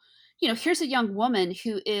so, here's a young woman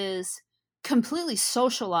who is completely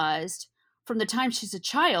socialized from the time she's a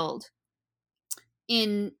child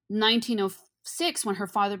in 1906, when her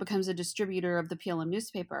father becomes a distributor of the PLM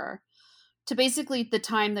newspaper, to basically the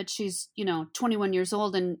time that she's 21 years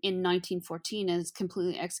old and in 1914 is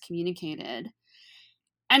completely excommunicated,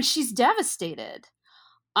 and she's devastated.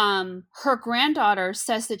 Her granddaughter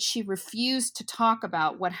says that she refused to talk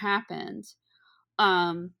about what happened,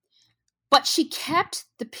 but she kept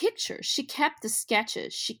the pictures, she kept the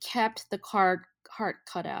sketches, she kept the heart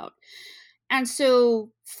cut out. And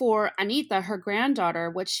so for Anita, her granddaughter,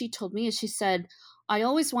 what she told me is, she said, I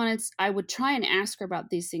would try and ask her about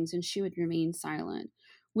these things and she would remain silent,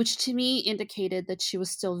 which to me indicated that she was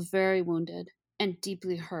still very wounded and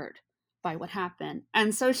deeply hurt by what happened.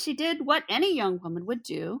 And so she did what any young woman would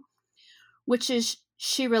do, which is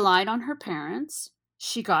she relied on her parents,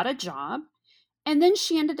 she got a job, and then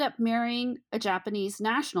she ended up marrying a Japanese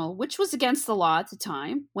national, which was against the law at the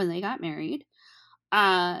time when they got married.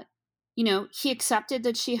 He accepted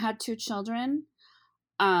that she had 2 children.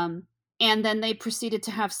 And then they proceeded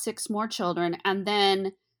to have 6 more children. And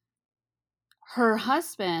then her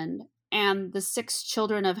husband and the 6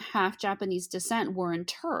 children of half Japanese descent were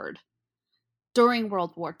interred during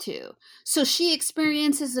World War II. So she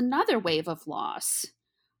experiences another wave of loss,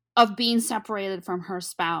 of being separated from her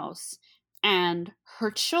spouse and her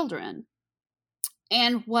children.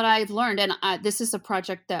 And what I've learned, and this is a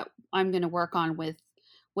project that I'm going to work on with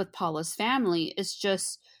Paula's family, is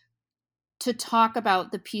just to talk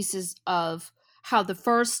about the pieces of how the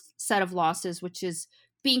first set of losses, which is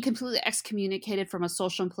being completely excommunicated from a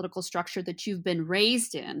social and political structure that you've been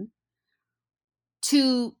raised in,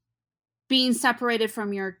 to being separated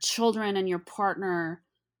from your children and your partner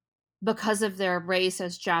because of their race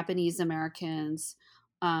as Japanese Americans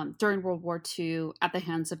during World War II at the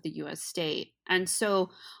hands of the U.S. state. And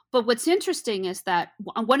so, but what's interesting is that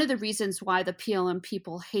one of the reasons why the PLM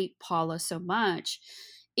people hate Paula so much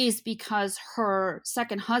is because her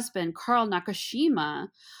second husband, Karl Nakashima,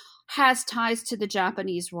 has ties to the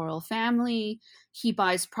Japanese royal family. He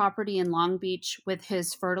buys property in Long Beach with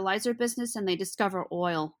his fertilizer business, and they discover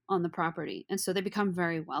oil on the property. And so they become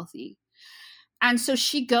very wealthy. And so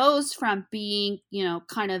she goes from being,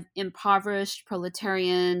 kind of impoverished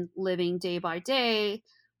proletarian, living day by day,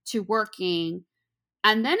 to working,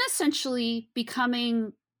 and then essentially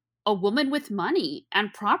becoming a woman with money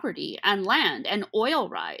and property and land and oil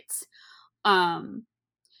rights. And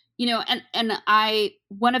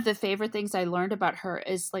one of the favorite things I learned about her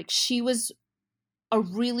is, like, she was a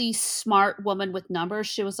really smart woman with numbers.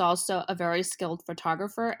 She was also a very skilled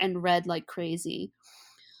photographer and read like crazy.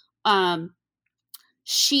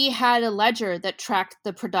 She had a ledger that tracked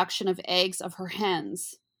the production of eggs of her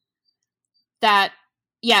hens. That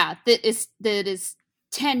is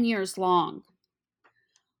 10 years long.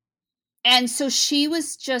 And so she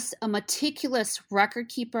was just a meticulous record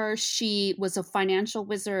keeper. She was a financial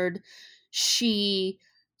wizard. She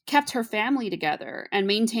kept her family together and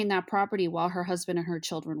maintained that property while her husband and her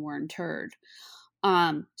children were interred.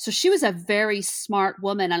 So she was a very smart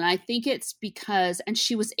woman. And I think it's because, and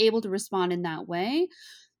she was able to respond in that way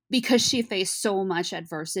because she faced so much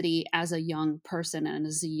adversity as a young person and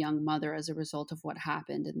as a young mother as a result of what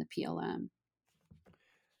happened in the PLM.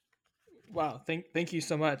 Wow, thank you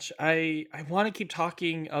so much. I want to keep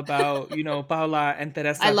talking about, Paula and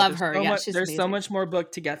Teresa. I love her. There's amazing. So much more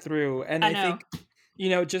book to get through. And I think,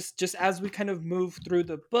 just as we kind of move through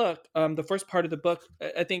the book, the first part of the book,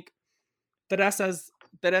 I think Teresa's,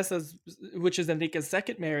 which is Enrique's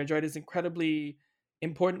second marriage, right, is incredibly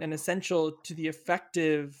important and essential to the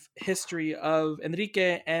effective history of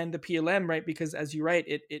Enrique and the PLM, right? Because as you write,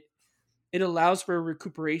 it allows for a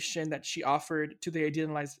recuperation that she offered to the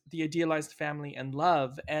idealized family and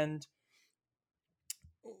love. And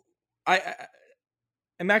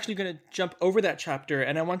I'm actually going to jump over that chapter,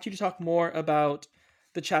 and I want you to talk more about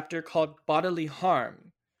the chapter called Bodily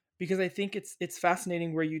Harm, because I think it's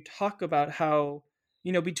fascinating where you talk about how,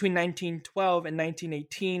 between 1912 and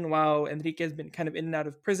 1918, while Enrique has been kind of in and out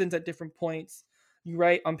of prisons at different points, you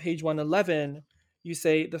write on page 111, you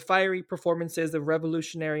say, the fiery performances of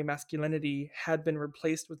revolutionary masculinity had been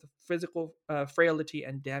replaced with physical frailty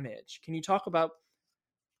and damage. Can you talk about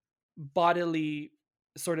bodily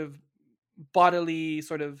sort of bodily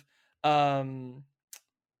sort of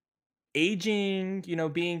aging,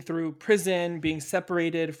 being through prison, being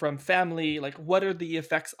separated from family. Like, what are the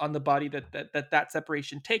effects on the body that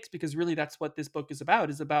separation takes? Because really that's what this book is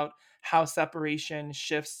about how separation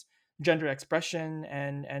shifts gender expression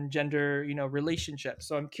and gender, relationships.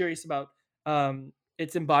 So I'm curious about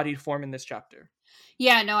its embodied form in this chapter.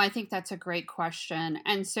 Yeah, no, I think that's a great question.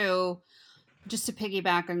 And so just to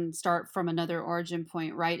piggyback and start from another origin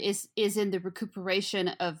point, right, is in the recuperation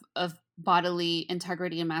of bodily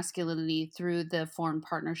integrity and masculinity through the formed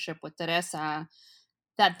partnership with Teresa,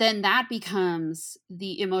 that becomes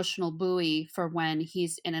the emotional buoy for when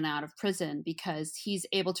he's in and out of prison, because he's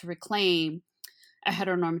able to reclaim a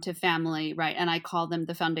heteronormative family, right? And I call them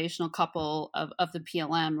the foundational couple of the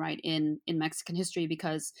PLM, right, in Mexican history,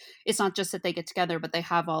 because it's not just that they get together, but they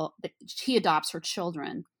have he adopts her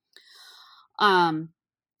children. And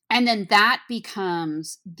then that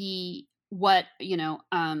becomes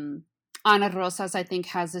Ana Rosas, I think,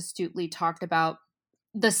 has astutely talked about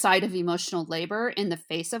the side of emotional labor in the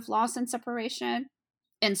face of loss and separation.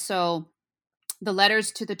 And so the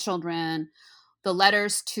letters to the children, the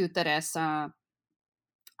letters to Teresa,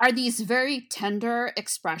 are these very tender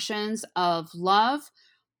expressions of love,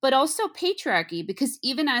 but also patriarchy, because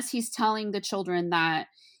even as he's telling the children that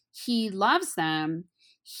he loves them,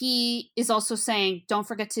 he is also saying, don't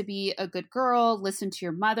forget to be a good girl, listen to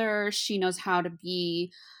your mother, she knows how to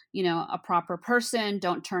be, a proper person,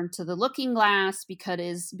 don't turn to the looking glass because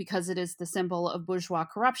it is the symbol of bourgeois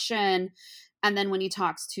corruption. And then when he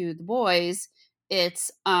talks to the boys,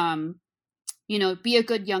 it's be a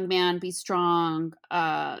good young man, be strong,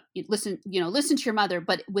 listen to your mother,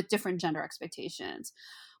 but with different gender expectations.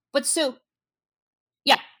 But so,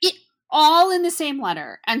 yeah, it all in the same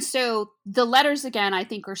letter. And so the letters, again, I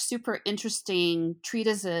think are super interesting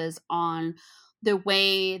treatises on the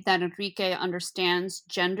way that Enrique understands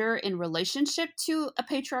gender in relationship to a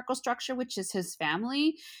patriarchal structure, which is his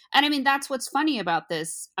family. And I mean, that's what's funny about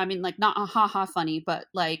this. I mean, like, not ha funny, but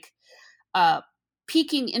like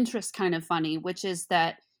piquing interest kind of funny, which is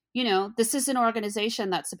that, this is an organization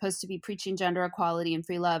that's supposed to be preaching gender equality and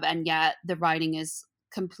free love, and yet the writing is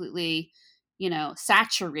completely,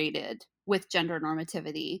 saturated with gender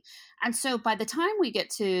normativity. And so by the time we get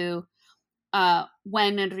to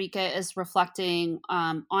when Enrique is reflecting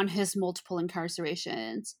on his multiple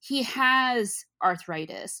incarcerations, he has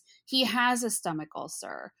arthritis, he has a stomach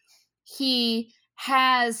ulcer, he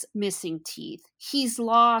has missing teeth, he's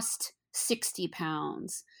lost 60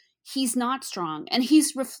 pounds, he's not strong, and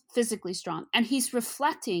he's physically strong, and he's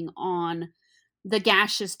reflecting on the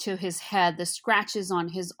gashes to his head, the scratches on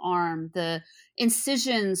his arm, the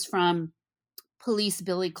incisions from police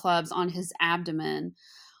billy clubs on his abdomen,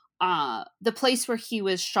 the place where he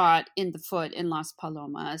was shot in the foot in Las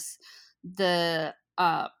Palomas, the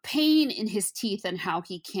pain in his teeth and how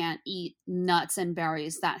he can't eat nuts and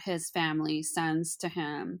berries that his family sends to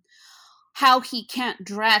him, how he can't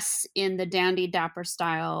dress in the dandy dapper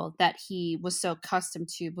style that he was so accustomed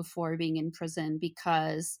to before being in prison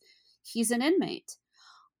because he's an inmate.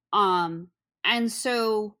 And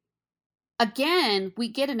so, again,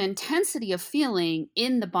 we get an intensity of feeling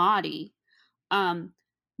in the body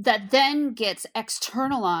that then gets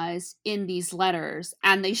externalized in these letters,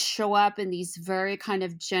 and they show up in these very kind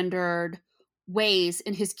of gendered ways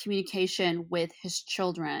in his communication with his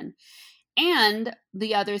children. And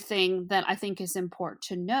the other thing that I think is important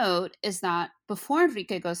to note is that before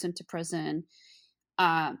Enrique goes into prison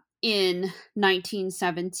in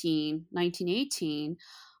 1917, 1918,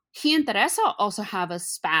 he and Teresa also have a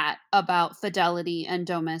spat about fidelity and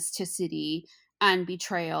domesticity and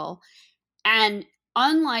betrayal. And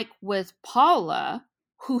unlike with Paula,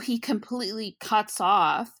 who he completely cuts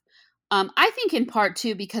off, I think in part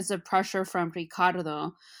too because of pressure from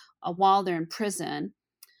Ricardo while they're in prison,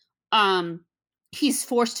 he's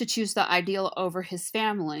forced to choose the ideal over his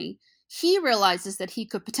family. He realizes that he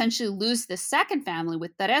could potentially lose the second family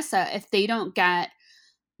with Teresa if they don't get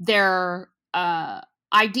their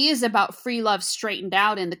ideas about free love straightened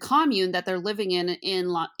out in the commune that they're living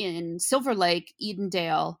in Silver Lake,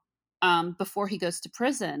 Edendale, before he goes to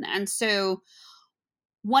prison. And so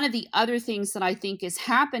one of the other things that I think is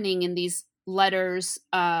happening in these letters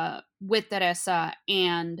with Teresa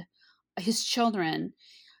and his children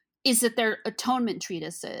is that they're atonement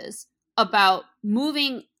treatises about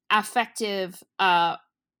moving affective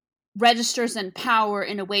registers and power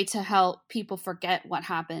in a way to help people forget what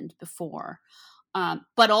happened before.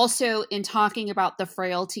 But also in talking about the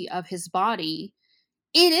frailty of his body,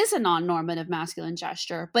 it is a non-normative masculine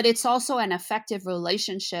gesture, but it's also an effective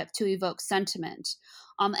relationship to evoke sentiment.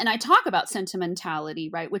 And I talk about sentimentality,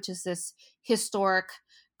 right, which is this historic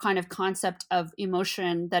kind of concept of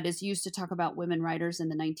emotion that is used to talk about women writers in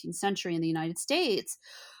the 19th century in the United States.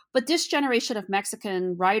 But this generation of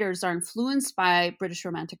Mexican writers are influenced by British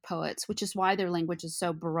Romantic poets, which is why their language is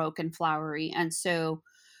so Baroque and flowery. And so,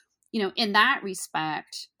 in that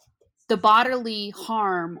respect, the bodily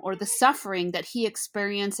harm or the suffering that he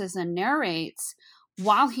experiences and narrates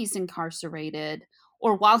while he's incarcerated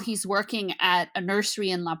or while he's working at a nursery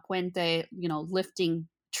in La Puente, lifting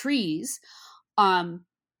trees,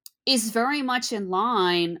 is very much in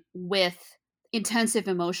line with intensive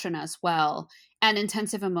emotion as well, and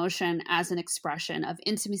intensive emotion as an expression of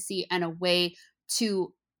intimacy and a way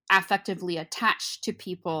to affectively attach to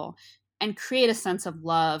people and create a sense of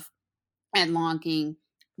love and longing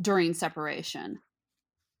during separation.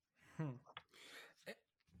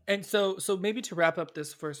 And so maybe to wrap up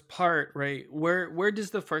this first part, right, where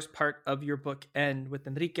does the first part of your book end with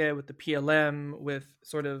Enrique, with the PLM, with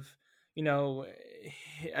sort of,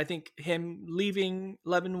 I think him leaving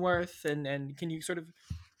Leavenworth, and can you sort of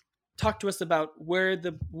talk to us about where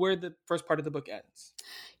the first part of the book ends?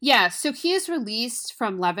 Yeah, so he is released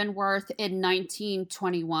from Leavenworth in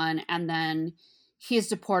 1921, and then he is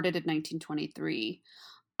deported in 1923.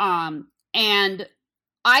 And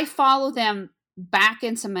I follow them back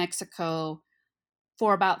into Mexico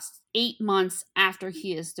for about 8 months after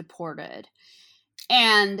he is deported.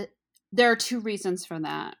 And there are two reasons for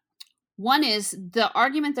that. One is the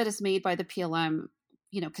argument that is made by the PLM,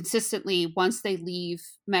 consistently once they leave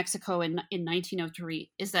Mexico in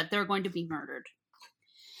 1903 is that they're going to be murdered.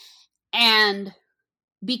 And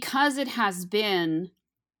because it has been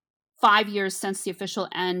 5 years since the official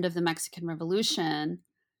end of the Mexican Revolution,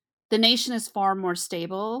 the nation is far more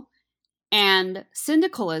stable, and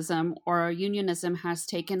syndicalism or unionism has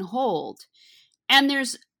taken hold. And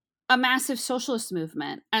there's a massive socialist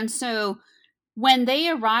movement. And so when they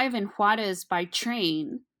arrive in Juarez by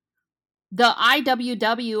train, the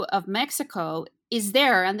IWW of Mexico is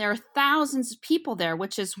there, and there are thousands of people there,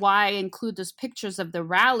 which is why I include those pictures of the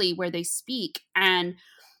rally where they speak. And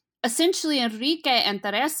essentially, Enrique and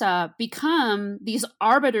Teresa become these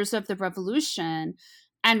arbiters of the revolution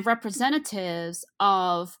and representatives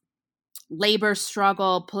of labor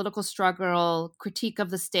struggle, political struggle, critique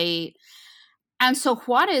of the state. And so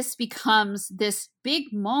Juarez becomes this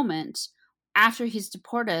big moment after he's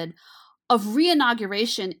deported of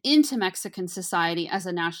re-inauguration into Mexican society as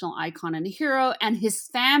a national icon and a hero, and his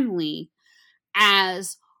family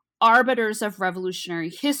as arbiters of revolutionary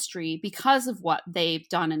history because of what they've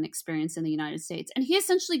done and experienced in the United States. And he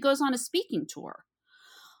essentially goes on a speaking tour,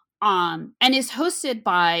 and is hosted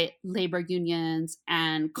by labor unions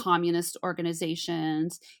and communist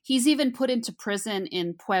organizations. He's even put into prison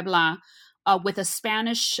in Puebla with a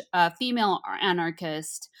Spanish female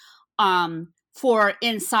anarchist for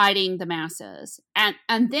inciting the masses.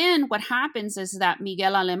 And then what happens is that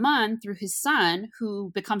Miguel Alemán, through his son,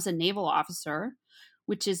 who becomes a naval officer,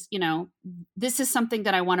 which is, this is something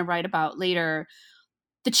that I want to write about later.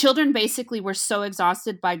 The children basically were so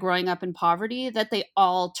exhausted by growing up in poverty that they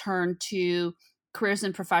all turned to careers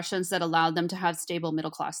and professions that allowed them to have stable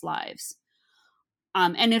middle-class lives.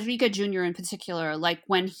 And Enrique Jr. in particular, like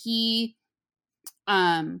when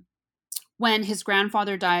his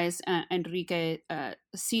grandfather dies, Enrique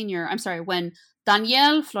Sr., when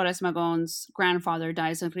Daniel Flores Magon's grandfather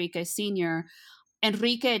dies, Enrique Sr.,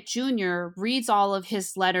 Enrique Jr. reads all of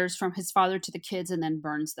his letters from his father to the kids and then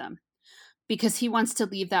burns them because he wants to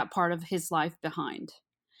leave that part of his life behind.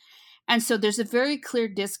 And so there's a very clear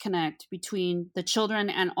disconnect between the children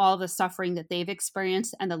and all the suffering that they've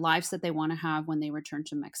experienced and the lives that they want to have when they return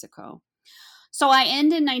to Mexico. So I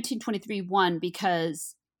end in 1923,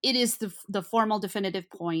 because it is the formal definitive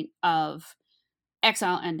point of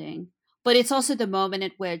exile ending. But it's also the moment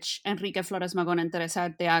at which Enrique Flores Magón and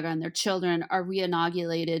Teresa Arteaga and their children are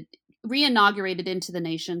reinaugurated into the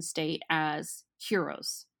nation state as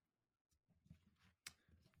heroes.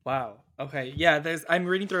 Wow. Okay. Yeah, I'm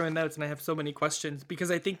reading through my notes and I have so many questions because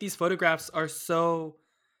I think these photographs are so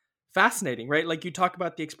fascinating, right? Like you talk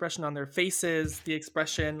about the expression on their faces, the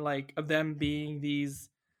expression like of them being these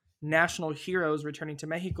national heroes returning to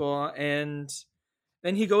Mexico, and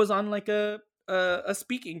then he goes on like a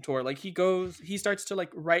speaking tour. Like he starts to like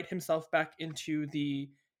write himself back into the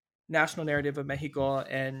national narrative of Mexico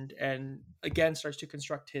and again starts to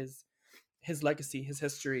construct his legacy, his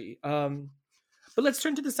history. But let's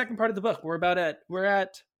turn to the second part of the book. We're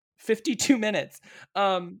at 52 minutes.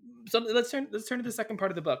 So let's turn to the second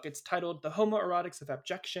part of the book. It's titled The Homoerotics of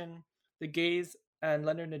Abjection, The Gaze and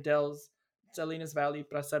Leonard Nadel's Salinas Valley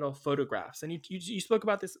Bracero Photographs. And you spoke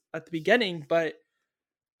about this at the beginning, but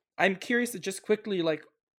I'm curious to just quickly, like,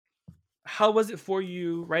 how was it for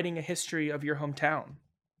you writing a history of your hometown,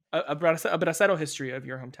 a bracero history of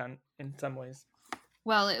your hometown in some ways?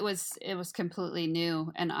 Well, it was completely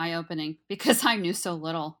new and eye-opening because I knew so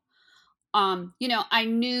little. I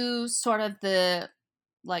knew sort of the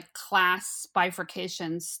like class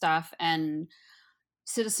bifurcation stuff and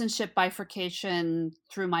citizenship bifurcation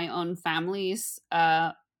through my own family's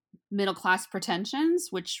middle class pretensions,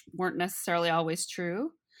 which weren't necessarily always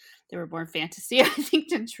true. They were more fantasy, I think,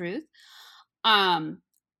 than truth. Um,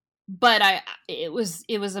 but it was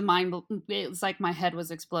a mind. It was like my head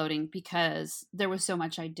was exploding because there was so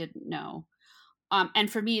much I didn't know. And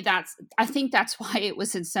for me, I think that's why it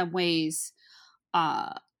was in some ways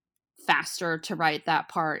uh, faster to write that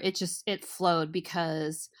part. It flowed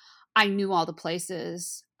because I knew all the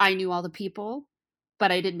places, I knew all the people, but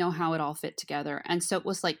I didn't know how it all fit together. And so it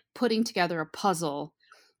was like putting together a puzzle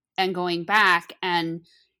and going back and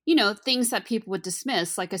things that people would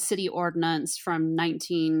dismiss, like a city ordinance from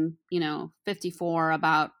 1954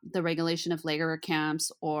 about the regulation of labor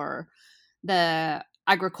camps, or the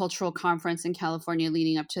agricultural conference in California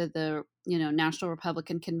leading up to the National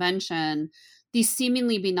Republican Convention. These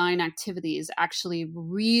seemingly benign activities actually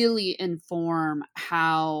really inform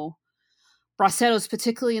how braceros,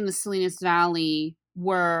 particularly in the Salinas Valley,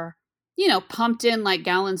 were pumped in like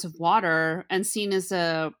gallons of water and seen as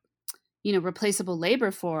a replaceable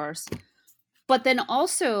labor force, but then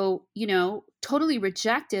also totally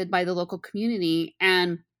rejected by the local community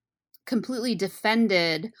and completely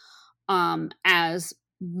defended as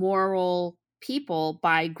moral people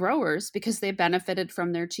by growers because they benefited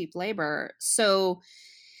from their cheap labor. So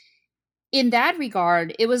in that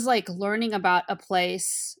regard, it was like learning about a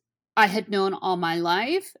place I had known all my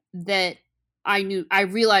life that I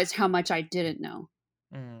realized how much I didn't know.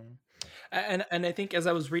 Mm. And I think as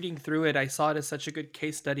I was reading through it, I saw it as such a good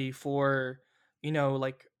case study for,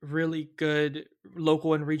 like really good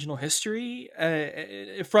local and regional history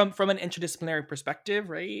from an interdisciplinary perspective,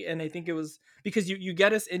 right? And I think it was because you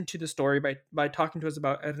get us into the story by talking to us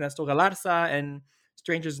about Ernesto Galarza and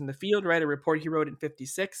Strangers in the Field, right? A report he wrote in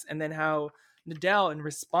 '56, and then how Nadel, in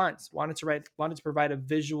response, wanted to provide a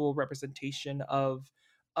visual representation of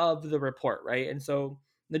the report, right? And so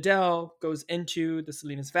Nadel goes into the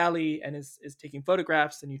Salinas Valley and is taking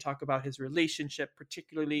photographs, and you talk about his relationship,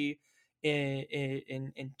 particularly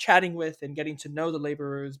in chatting with and getting to know the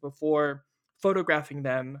laborers before photographing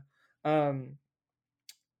them. Um,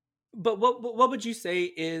 but what would you say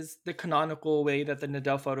is the canonical way that the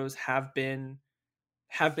Nadel photos have been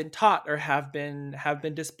taught or have been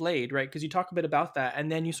displayed, right? Because you talk a bit about that,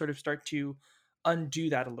 and then you sort of start to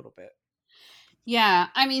undo that a little bit. Yeah,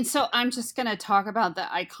 I mean, so I'm just going to talk about the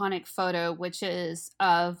iconic photo, which is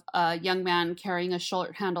of a young man carrying a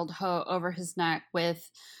short-handled hoe over his neck with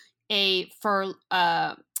a fur,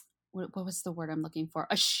 what was the word I'm looking for?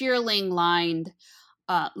 A shearling-lined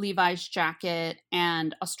Levi's jacket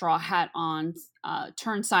and a straw hat on,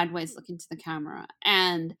 turned sideways looking to the camera.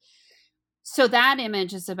 And so that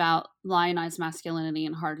image is about lionized masculinity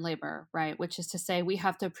and hard labor, right? Which is to say, we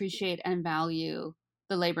have to appreciate and value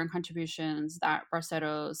the labor and contributions that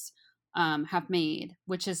braceros have made,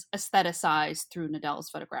 which is aestheticized through Nadel's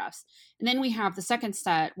photographs. And then we have the second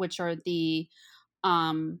set, which are the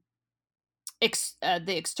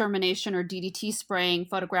extermination or DDT spraying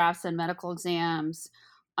photographs and medical exams,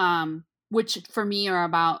 which for me are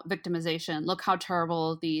about victimization. Look how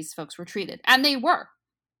terrible these folks were treated. And they were.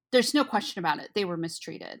 There's no question about it. They were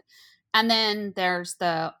mistreated. And then there's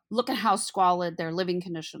the look at how squalid their living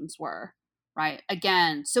conditions were, right?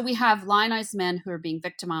 Again, so we have lionized men who are being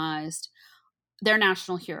victimized. They're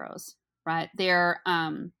national heroes, right? They're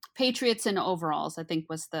patriots in overalls, I think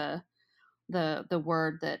was the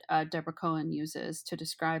word that Deborah Cohen uses to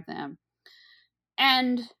describe them.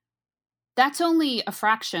 And that's only a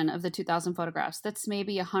fraction of the 2,000 photographs. That's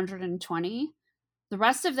maybe 120. The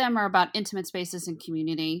rest of them are about intimate spaces and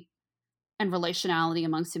community and relationality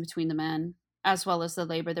amongst and between the men, as well as the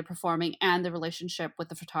labor they're performing and the relationship with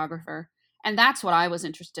the photographer. And that's what I was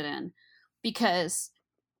interested in because,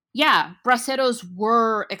 yeah, braceros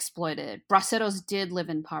were exploited. Braceros did live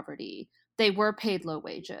in poverty. They were paid low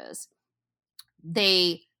wages.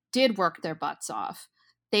 They did work their butts off.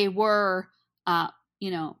 They were,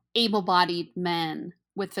 able-bodied men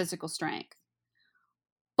with physical strength.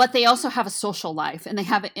 But they also have a social life and they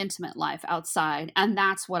have an intimate life outside. And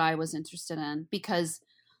that's what I was interested in because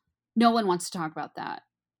no one wants to talk about that.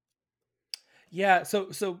 Yeah,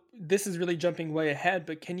 so this is really jumping way ahead,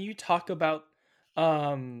 but can you talk about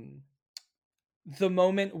um the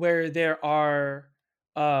moment where there are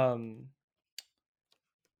um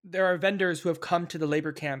there are vendors who have come to the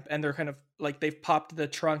labor camp, and they're kind of like, they've popped the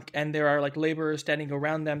trunk and there are like laborers standing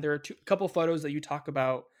around them. There are a couple photos that you talk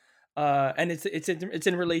about, and it's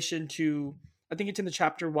in relation to, I think it's in the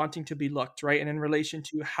chapter Wanting to Be Looked, right? And in relation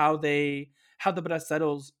to how the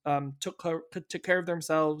braceros took care of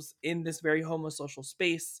themselves in this very homosocial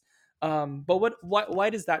space. But why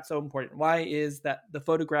is that so important? Why is that the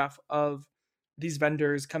photograph of these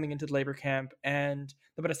vendors coming into the labor camp and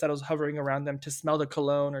the braceros hovering around them to smell the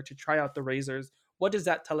cologne or to try out the razors? What does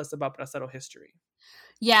that tell us about bracero history?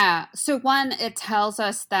 Yeah. So one, it tells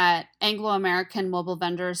us that Anglo-American mobile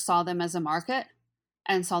vendors saw them as a market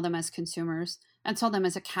and saw them as consumers and saw them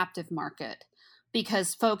as a captive market,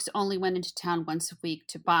 because folks only went into town once a week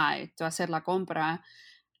to buy, to hacer la compra.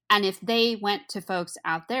 And if they went to folks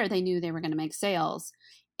out there, they knew they were going to make sales.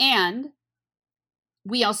 And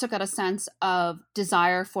we also got a sense of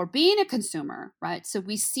desire for being a consumer, right? So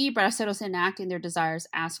we see braceros enacting their desires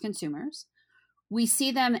as consumers. We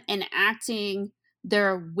see them enacting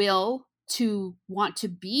their will to want to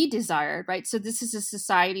be desired, right? So this is a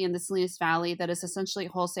society in the Salinas Valley that is essentially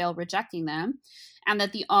wholesale rejecting them, and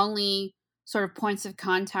that the only sort of points of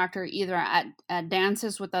contact are either at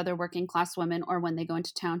dances with other working class women, or when they go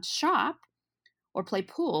into town to shop or play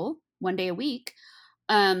pool one day a week.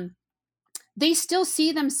 They still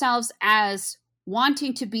see themselves as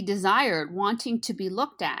wanting to be desired, wanting to be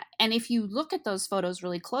looked at. And if you look at those photos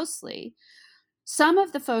really closely, some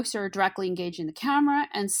of the folks are directly engaging the camera,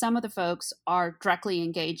 and some of the folks are directly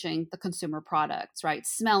engaging the consumer products, right?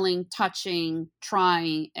 Smelling, touching,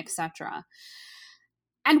 trying, etc.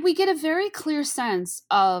 And we get a very clear sense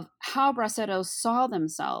of how braceros saw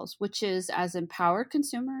themselves, which is as empowered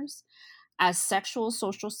consumers, as sexual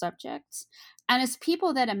social subjects, and as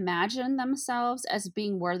people that imagine themselves as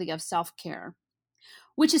being worthy of self-care,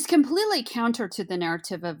 which is completely counter to the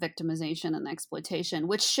narrative of victimization and exploitation,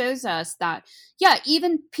 which shows us that, yeah,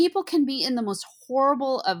 even people can be in the most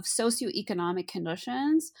horrible of socioeconomic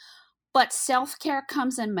conditions, but self-care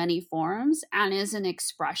comes in many forms and is an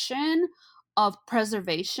expression of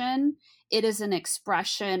preservation. It is an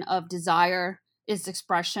expression of desire, is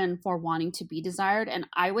expression for wanting to be desired, and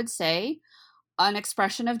I would say an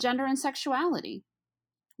expression of gender and sexuality,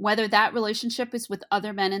 whether that relationship is with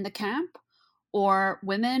other men in the camp or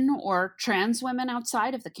women or trans women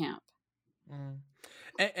outside of the camp.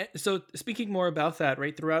 And so speaking more about that,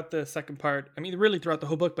 right, throughout the second part, I mean, really throughout the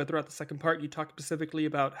whole book, but throughout the second part, you talk specifically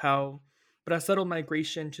about how bracero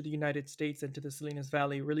migration to the United States and to the Salinas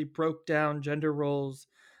Valley really broke down gender roles,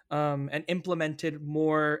 and implemented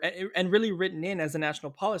more, and really written in as a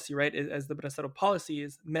national policy, right, as the bracero policy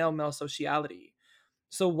is male-male sociality.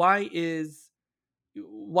 So why is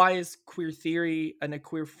queer theory and a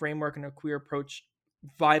queer framework and a queer approach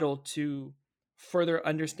vital to further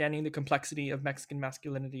understanding the complexity of Mexican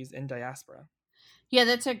masculinities in diaspora? Yeah,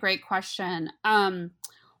 that's a great question.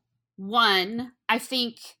 One, I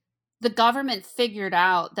think the government figured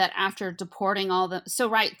out that after deporting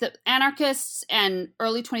the anarchists and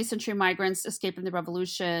early 20th century migrants escaping the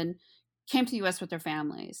revolution came to the US with their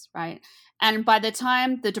families, right? And by the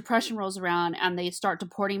time the Depression rolls around and they start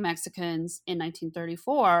deporting Mexicans in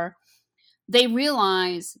 1934, they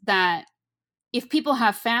realize that if people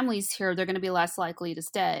have families here, they're going to be less likely to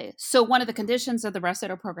stay. So one of the conditions of the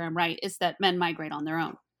Bracero program, right, is that men migrate on their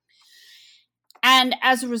own. And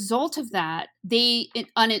as a result of that, they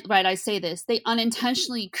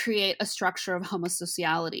unintentionally create a structure of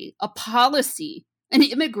homosociality, a policy, an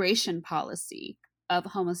immigration policy of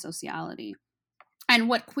homosociality. And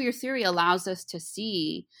what queer theory allows us to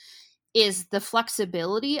see is the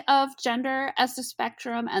flexibility of gender as a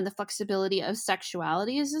spectrum and the flexibility of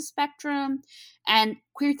sexuality as a spectrum. And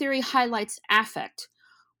queer theory highlights affect,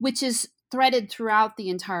 which is threaded throughout the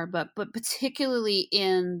entire book, but particularly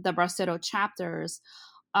in the Bracero chapters,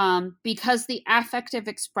 because the affective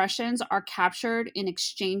expressions are captured in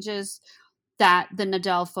exchanges that the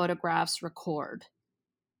Nadel photographs record.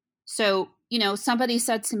 So, somebody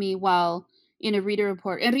said to me, well, in a reader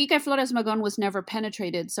report, Enrique Flores Magón was never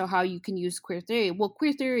penetrated, so how you can use queer theory? Well,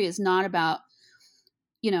 queer theory is not about,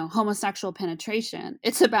 homosexual penetration.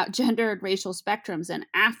 It's about gender and racial spectrums and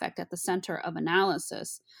affect at the center of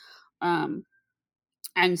analysis. And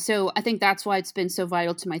so I think that's why it's been so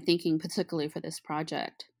vital to my thinking, particularly for this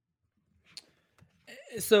project.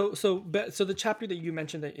 So the chapter that you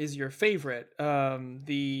mentioned that is your favorite,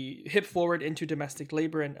 the hip forward into domestic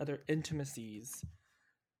labor and other intimacies.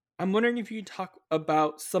 I'm wondering if you talk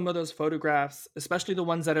about some of those photographs, especially the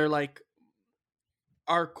ones that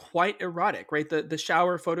are quite erotic, right? The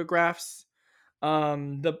shower photographs,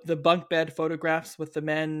 the bunk bed photographs with the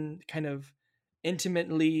men kind of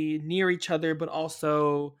intimately near each other, but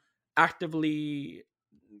also actively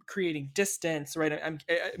creating distance, right?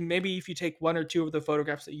 Maybe if you take one or two of the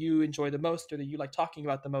photographs that you enjoy the most or that you like talking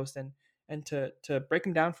about the most, and to break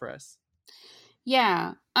them down for us.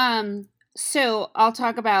 Yeah. So I'll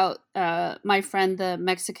talk about my friend, the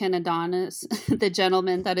Mexican Adonis, the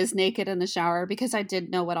gentleman that is naked in the shower, because I didn't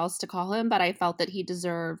know what else to call him, but I felt that he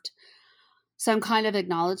deserved some kind of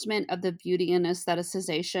acknowledgement of the beauty and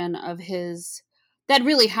aestheticization of his, that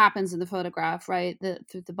really happens in the photograph, right?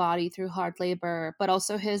 Through the body, through hard labor, but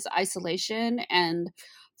also his isolation. And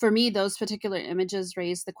for me, those particular images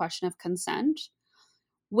raise the question of consent,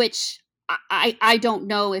 which I don't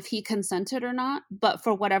know if he consented or not, but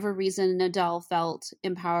for whatever reason, Nadel felt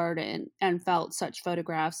empowered and felt such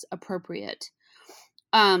photographs appropriate.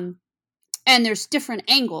 And there's different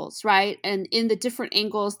angles, right? And in the different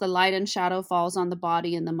angles, the light and shadow falls on the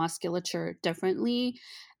body and the musculature differently.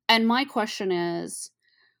 And my question is,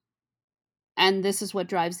 and this is what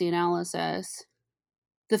drives the analysis,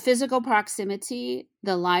 the physical proximity,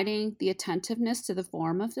 the lighting, the attentiveness to the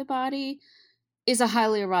form of the body is a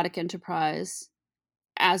highly erotic enterprise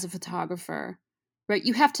as a photographer, right?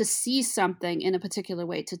 You have to see something in a particular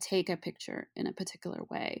way to take a picture in a particular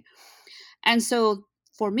way. And so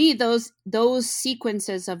for me, those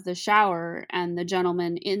sequences of the shower and the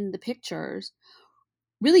gentleman in the pictures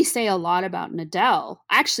really say a lot about Nadel.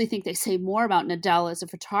 I actually think they say more about Nadel as a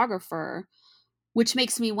photographer, which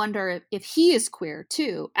makes me wonder if he is queer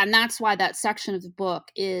too. And that's why that section of the book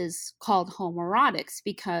is called Homoerotics,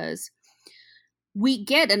 because we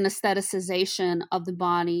get an aestheticization of the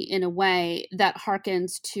body in a way that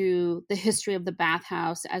harkens to the history of the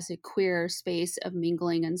bathhouse as a queer space of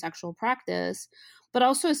mingling and sexual practice, but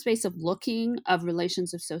also a space of looking, of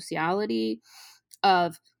relations of sociality,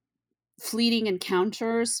 of fleeting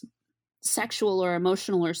encounters, sexual or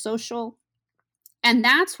emotional or social. And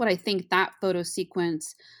that's what I think that photo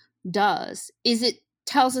sequence does, is it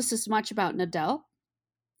tells us as much about Nadel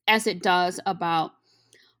as it does about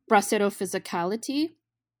bracero physicality,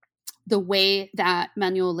 the way that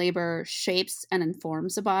manual labor shapes and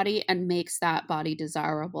informs a body and makes that body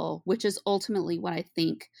desirable, which is ultimately what I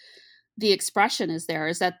think the expression is there,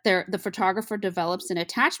 is that the photographer develops an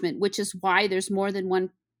attachment, which is why there's more than one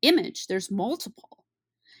image, there's multiple.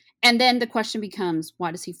 And then the question becomes,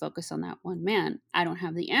 why does he focus on that one man? I don't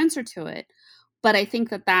have the answer to it, but I think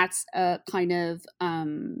that that's a kind of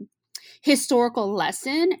historical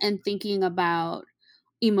lesson in thinking about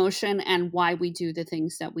emotion and why we do the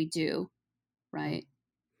things that we do, right?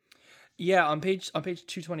 Yeah, on page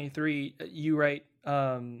 223, you write,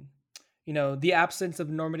 the absence of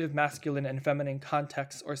normative masculine and feminine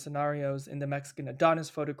contexts or scenarios in the Mexican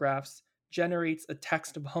Adonis photographs generates a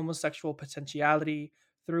text of homosexual potentiality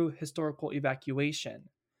through historical evacuation.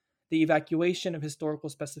 The evacuation of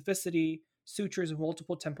historical specificity sutures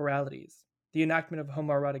multiple temporalities, the enactment of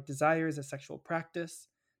homoerotic desires as sexual practice,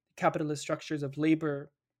 the capitalist structures of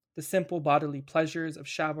labor, the simple bodily pleasures of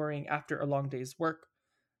showering after a long day's work,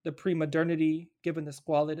 the pre-modernity given the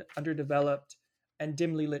squalid, underdeveloped, and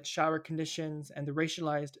dimly lit shower conditions, and the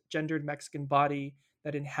racialized, gendered Mexican body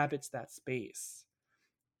that inhabits that space.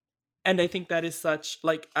 And I think that is such,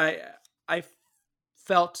 like, I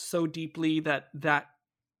felt so deeply that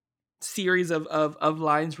series of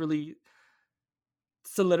lines really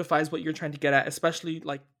solidifies what you're trying to get at, especially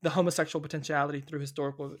like the homosexual potentiality through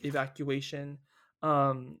historical evacuation,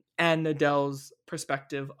 and Nadel's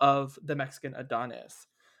perspective of the Mexican Adonis.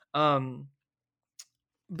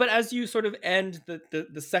 But as you sort of end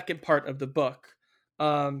the second part of the book,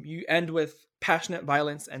 you end with passionate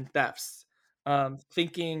violence and thefts,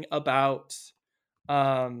 thinking about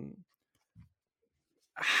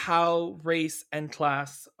how race and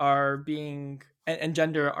class are being and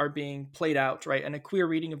gender are being played out, right? And a queer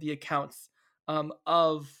reading of the accounts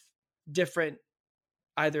of different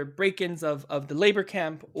either break-ins of the labor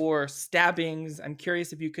camp or stabbings. I'm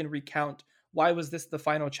curious if you can recount, why was this the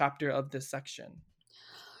final chapter of this section?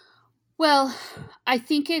 Well, I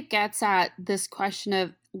think it gets at this question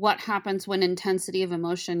of what happens when intensity of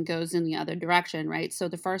emotion goes in the other direction, right? So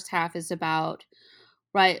the first half is about,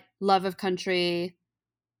 right, love of country,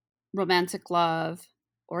 romantic love,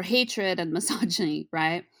 or hatred and misogyny,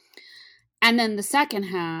 right? And then the second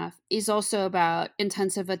half is also about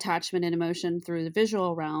intensive attachment and emotion through the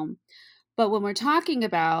visual realm. But when we're talking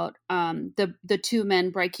about the two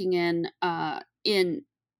men breaking in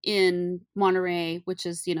Monterey, which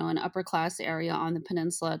is, an upper class area on the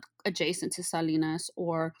peninsula adjacent to Salinas,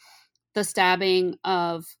 or the stabbing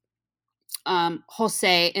of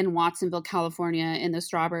Jose in Watsonville, California, in the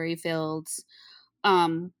strawberry fields,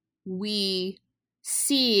 we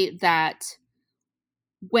see that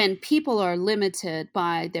when people are limited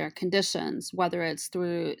by their conditions, whether it's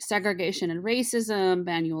through segregation and racism,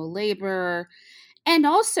 manual labor, and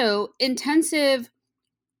also intensive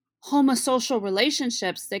homosocial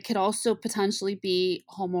relationships that could also potentially be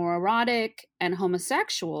homoerotic and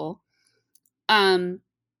homosexual,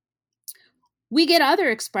 we get other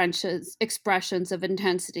expressions of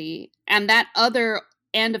intensity, and that other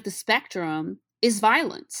end of the spectrum is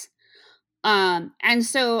violence. And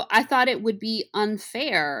so I thought it would be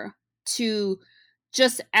unfair to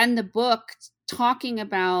just end the book talking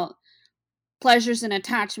about pleasures and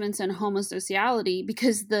attachments and homosociality,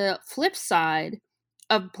 because the flip side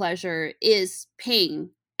of pleasure is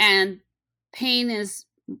pain, and pain is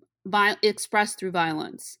expressed through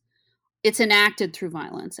violence. It's enacted through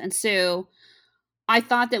violence. And so I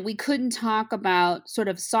thought that we couldn't talk about sort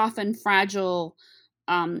of soft and fragile,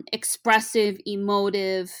 expressive,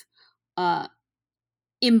 emotive,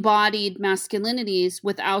 embodied masculinities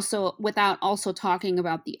without also talking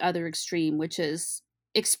about the other extreme, which is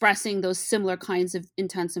expressing those similar kinds of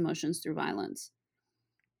intense emotions through violence.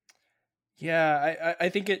 Yeah, I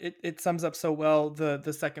think it sums up so well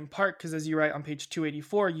the second part, because as you write on page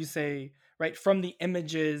 284, you say, right, from the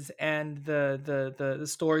images and the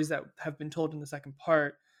stories that have been told in the second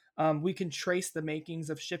part, we can trace the makings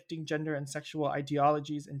of shifting gender and sexual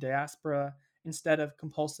ideologies in diaspora instead of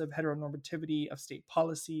compulsive heteronormativity of state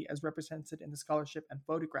policy as represented in the scholarship and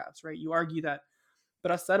photographs, right? You argue that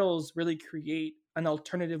braceros really create an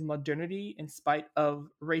alternative modernity in spite of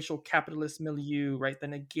racial capitalist milieu, right?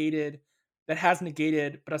 That has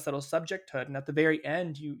negated braceros subjecthood. And at the very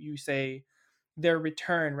end, you say their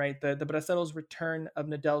return, right? The braceros return of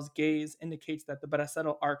Nadel's gaze indicates that the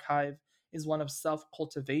bracero archive is one of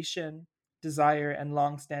self-cultivation, desire, and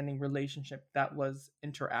long-standing relationship that was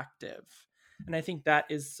interactive. And I think that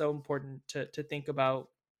is so important to think about,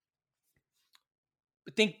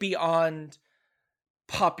 think beyond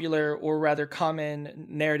popular or rather common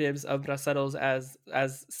narratives of braceros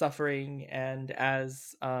as suffering and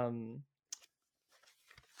as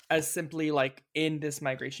simply like in this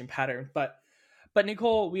migration pattern. But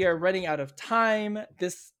Nicole, we are running out of time.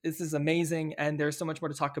 This is amazing, and there's so much more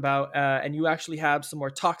to talk about. And you actually have some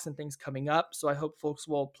more talks and things coming up, so I hope folks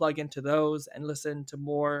will plug into those and listen to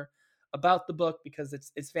more about the book, because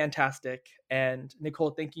it's fantastic. And Nicole,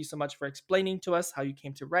 thank you so much for explaining to us how you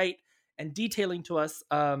came to write and detailing to us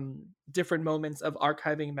different moments of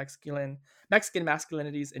archiving Mexican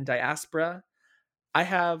masculinities in diaspora. I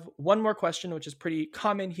have one more question, which is pretty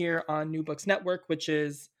common here on New Books Network, which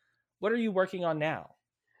is, what are you working on now?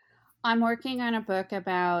 I'm working on a book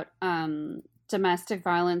about domestic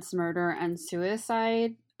violence, murder, and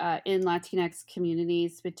suicide in Latinx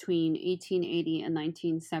communities between 1880 and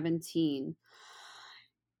 1917.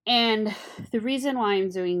 And the reason why I'm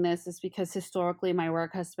doing this is because historically my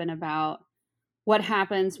work has been about what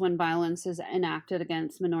happens when violence is enacted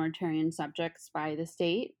against minoritarian subjects by the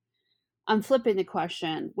state. I'm flipping the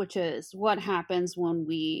question, which is what happens when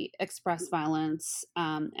we express violence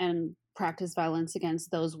and practice violence against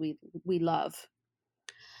those we love.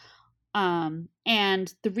 And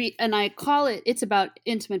I call it's about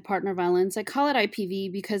intimate partner violence. I call it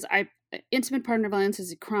IPV because intimate partner violence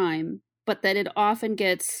is a crime, but that it often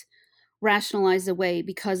gets rationalized away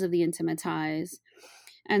because of the intimate ties.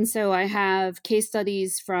 And so I have case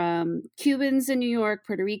studies from Cubans in New York,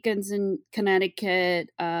 Puerto Ricans in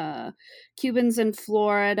Connecticut, Cubans in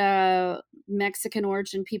Florida, Mexican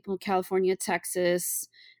origin people in California, Texas,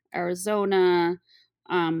 Arizona,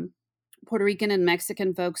 Puerto Rican and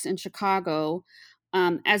Mexican folks in Chicago,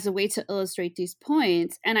 as a way to illustrate these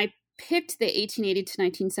points. And I picked the 1880 to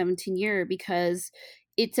 1917 year because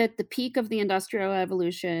it's at the peak of the Industrial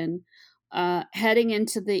Revolution, heading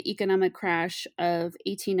into the economic crash of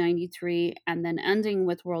 1893 and then ending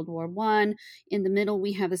with World War I. In the middle,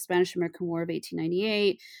 we have the Spanish-American War of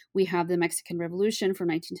 1898. We have the Mexican Revolution from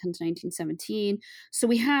 1910 to 1917. So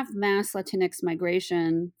we have mass Latinx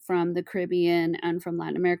migration from the Caribbean and from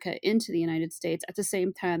Latin America into the United States at the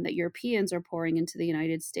same time that Europeans are pouring into the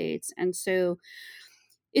United States. And so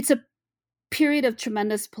it's a period of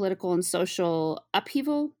tremendous political and social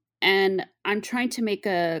upheaval. And I'm trying to make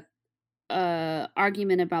a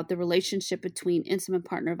argument about the relationship between intimate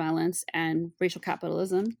partner violence and racial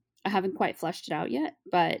capitalism. I haven't quite fleshed it out yet,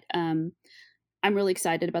 but I'm really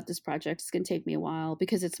excited about this project. It's going to take me a while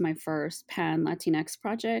because it's my first Pan Latinx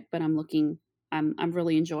project, but I'm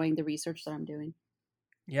really enjoying the research that I'm doing.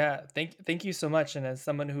 Yeah, thank you so much. And as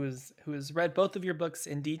someone who has read both of your books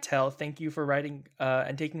in detail, thank you for writing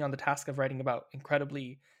and taking on the task of writing about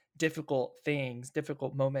incredibly difficult things,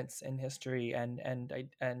 difficult moments in history, and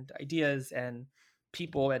ideas, and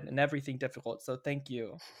people and everything difficult. So thank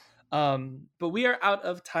you. But we are out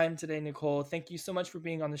of time today, Nicole. Thank you so much for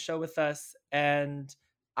being on the show with us. And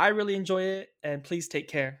I really enjoy it. And please take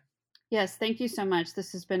care. Yes, thank you so much.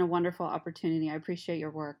 This has been a wonderful opportunity. I appreciate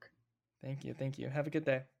your work. Thank you. Thank you. Have a good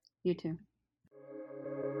day. You too.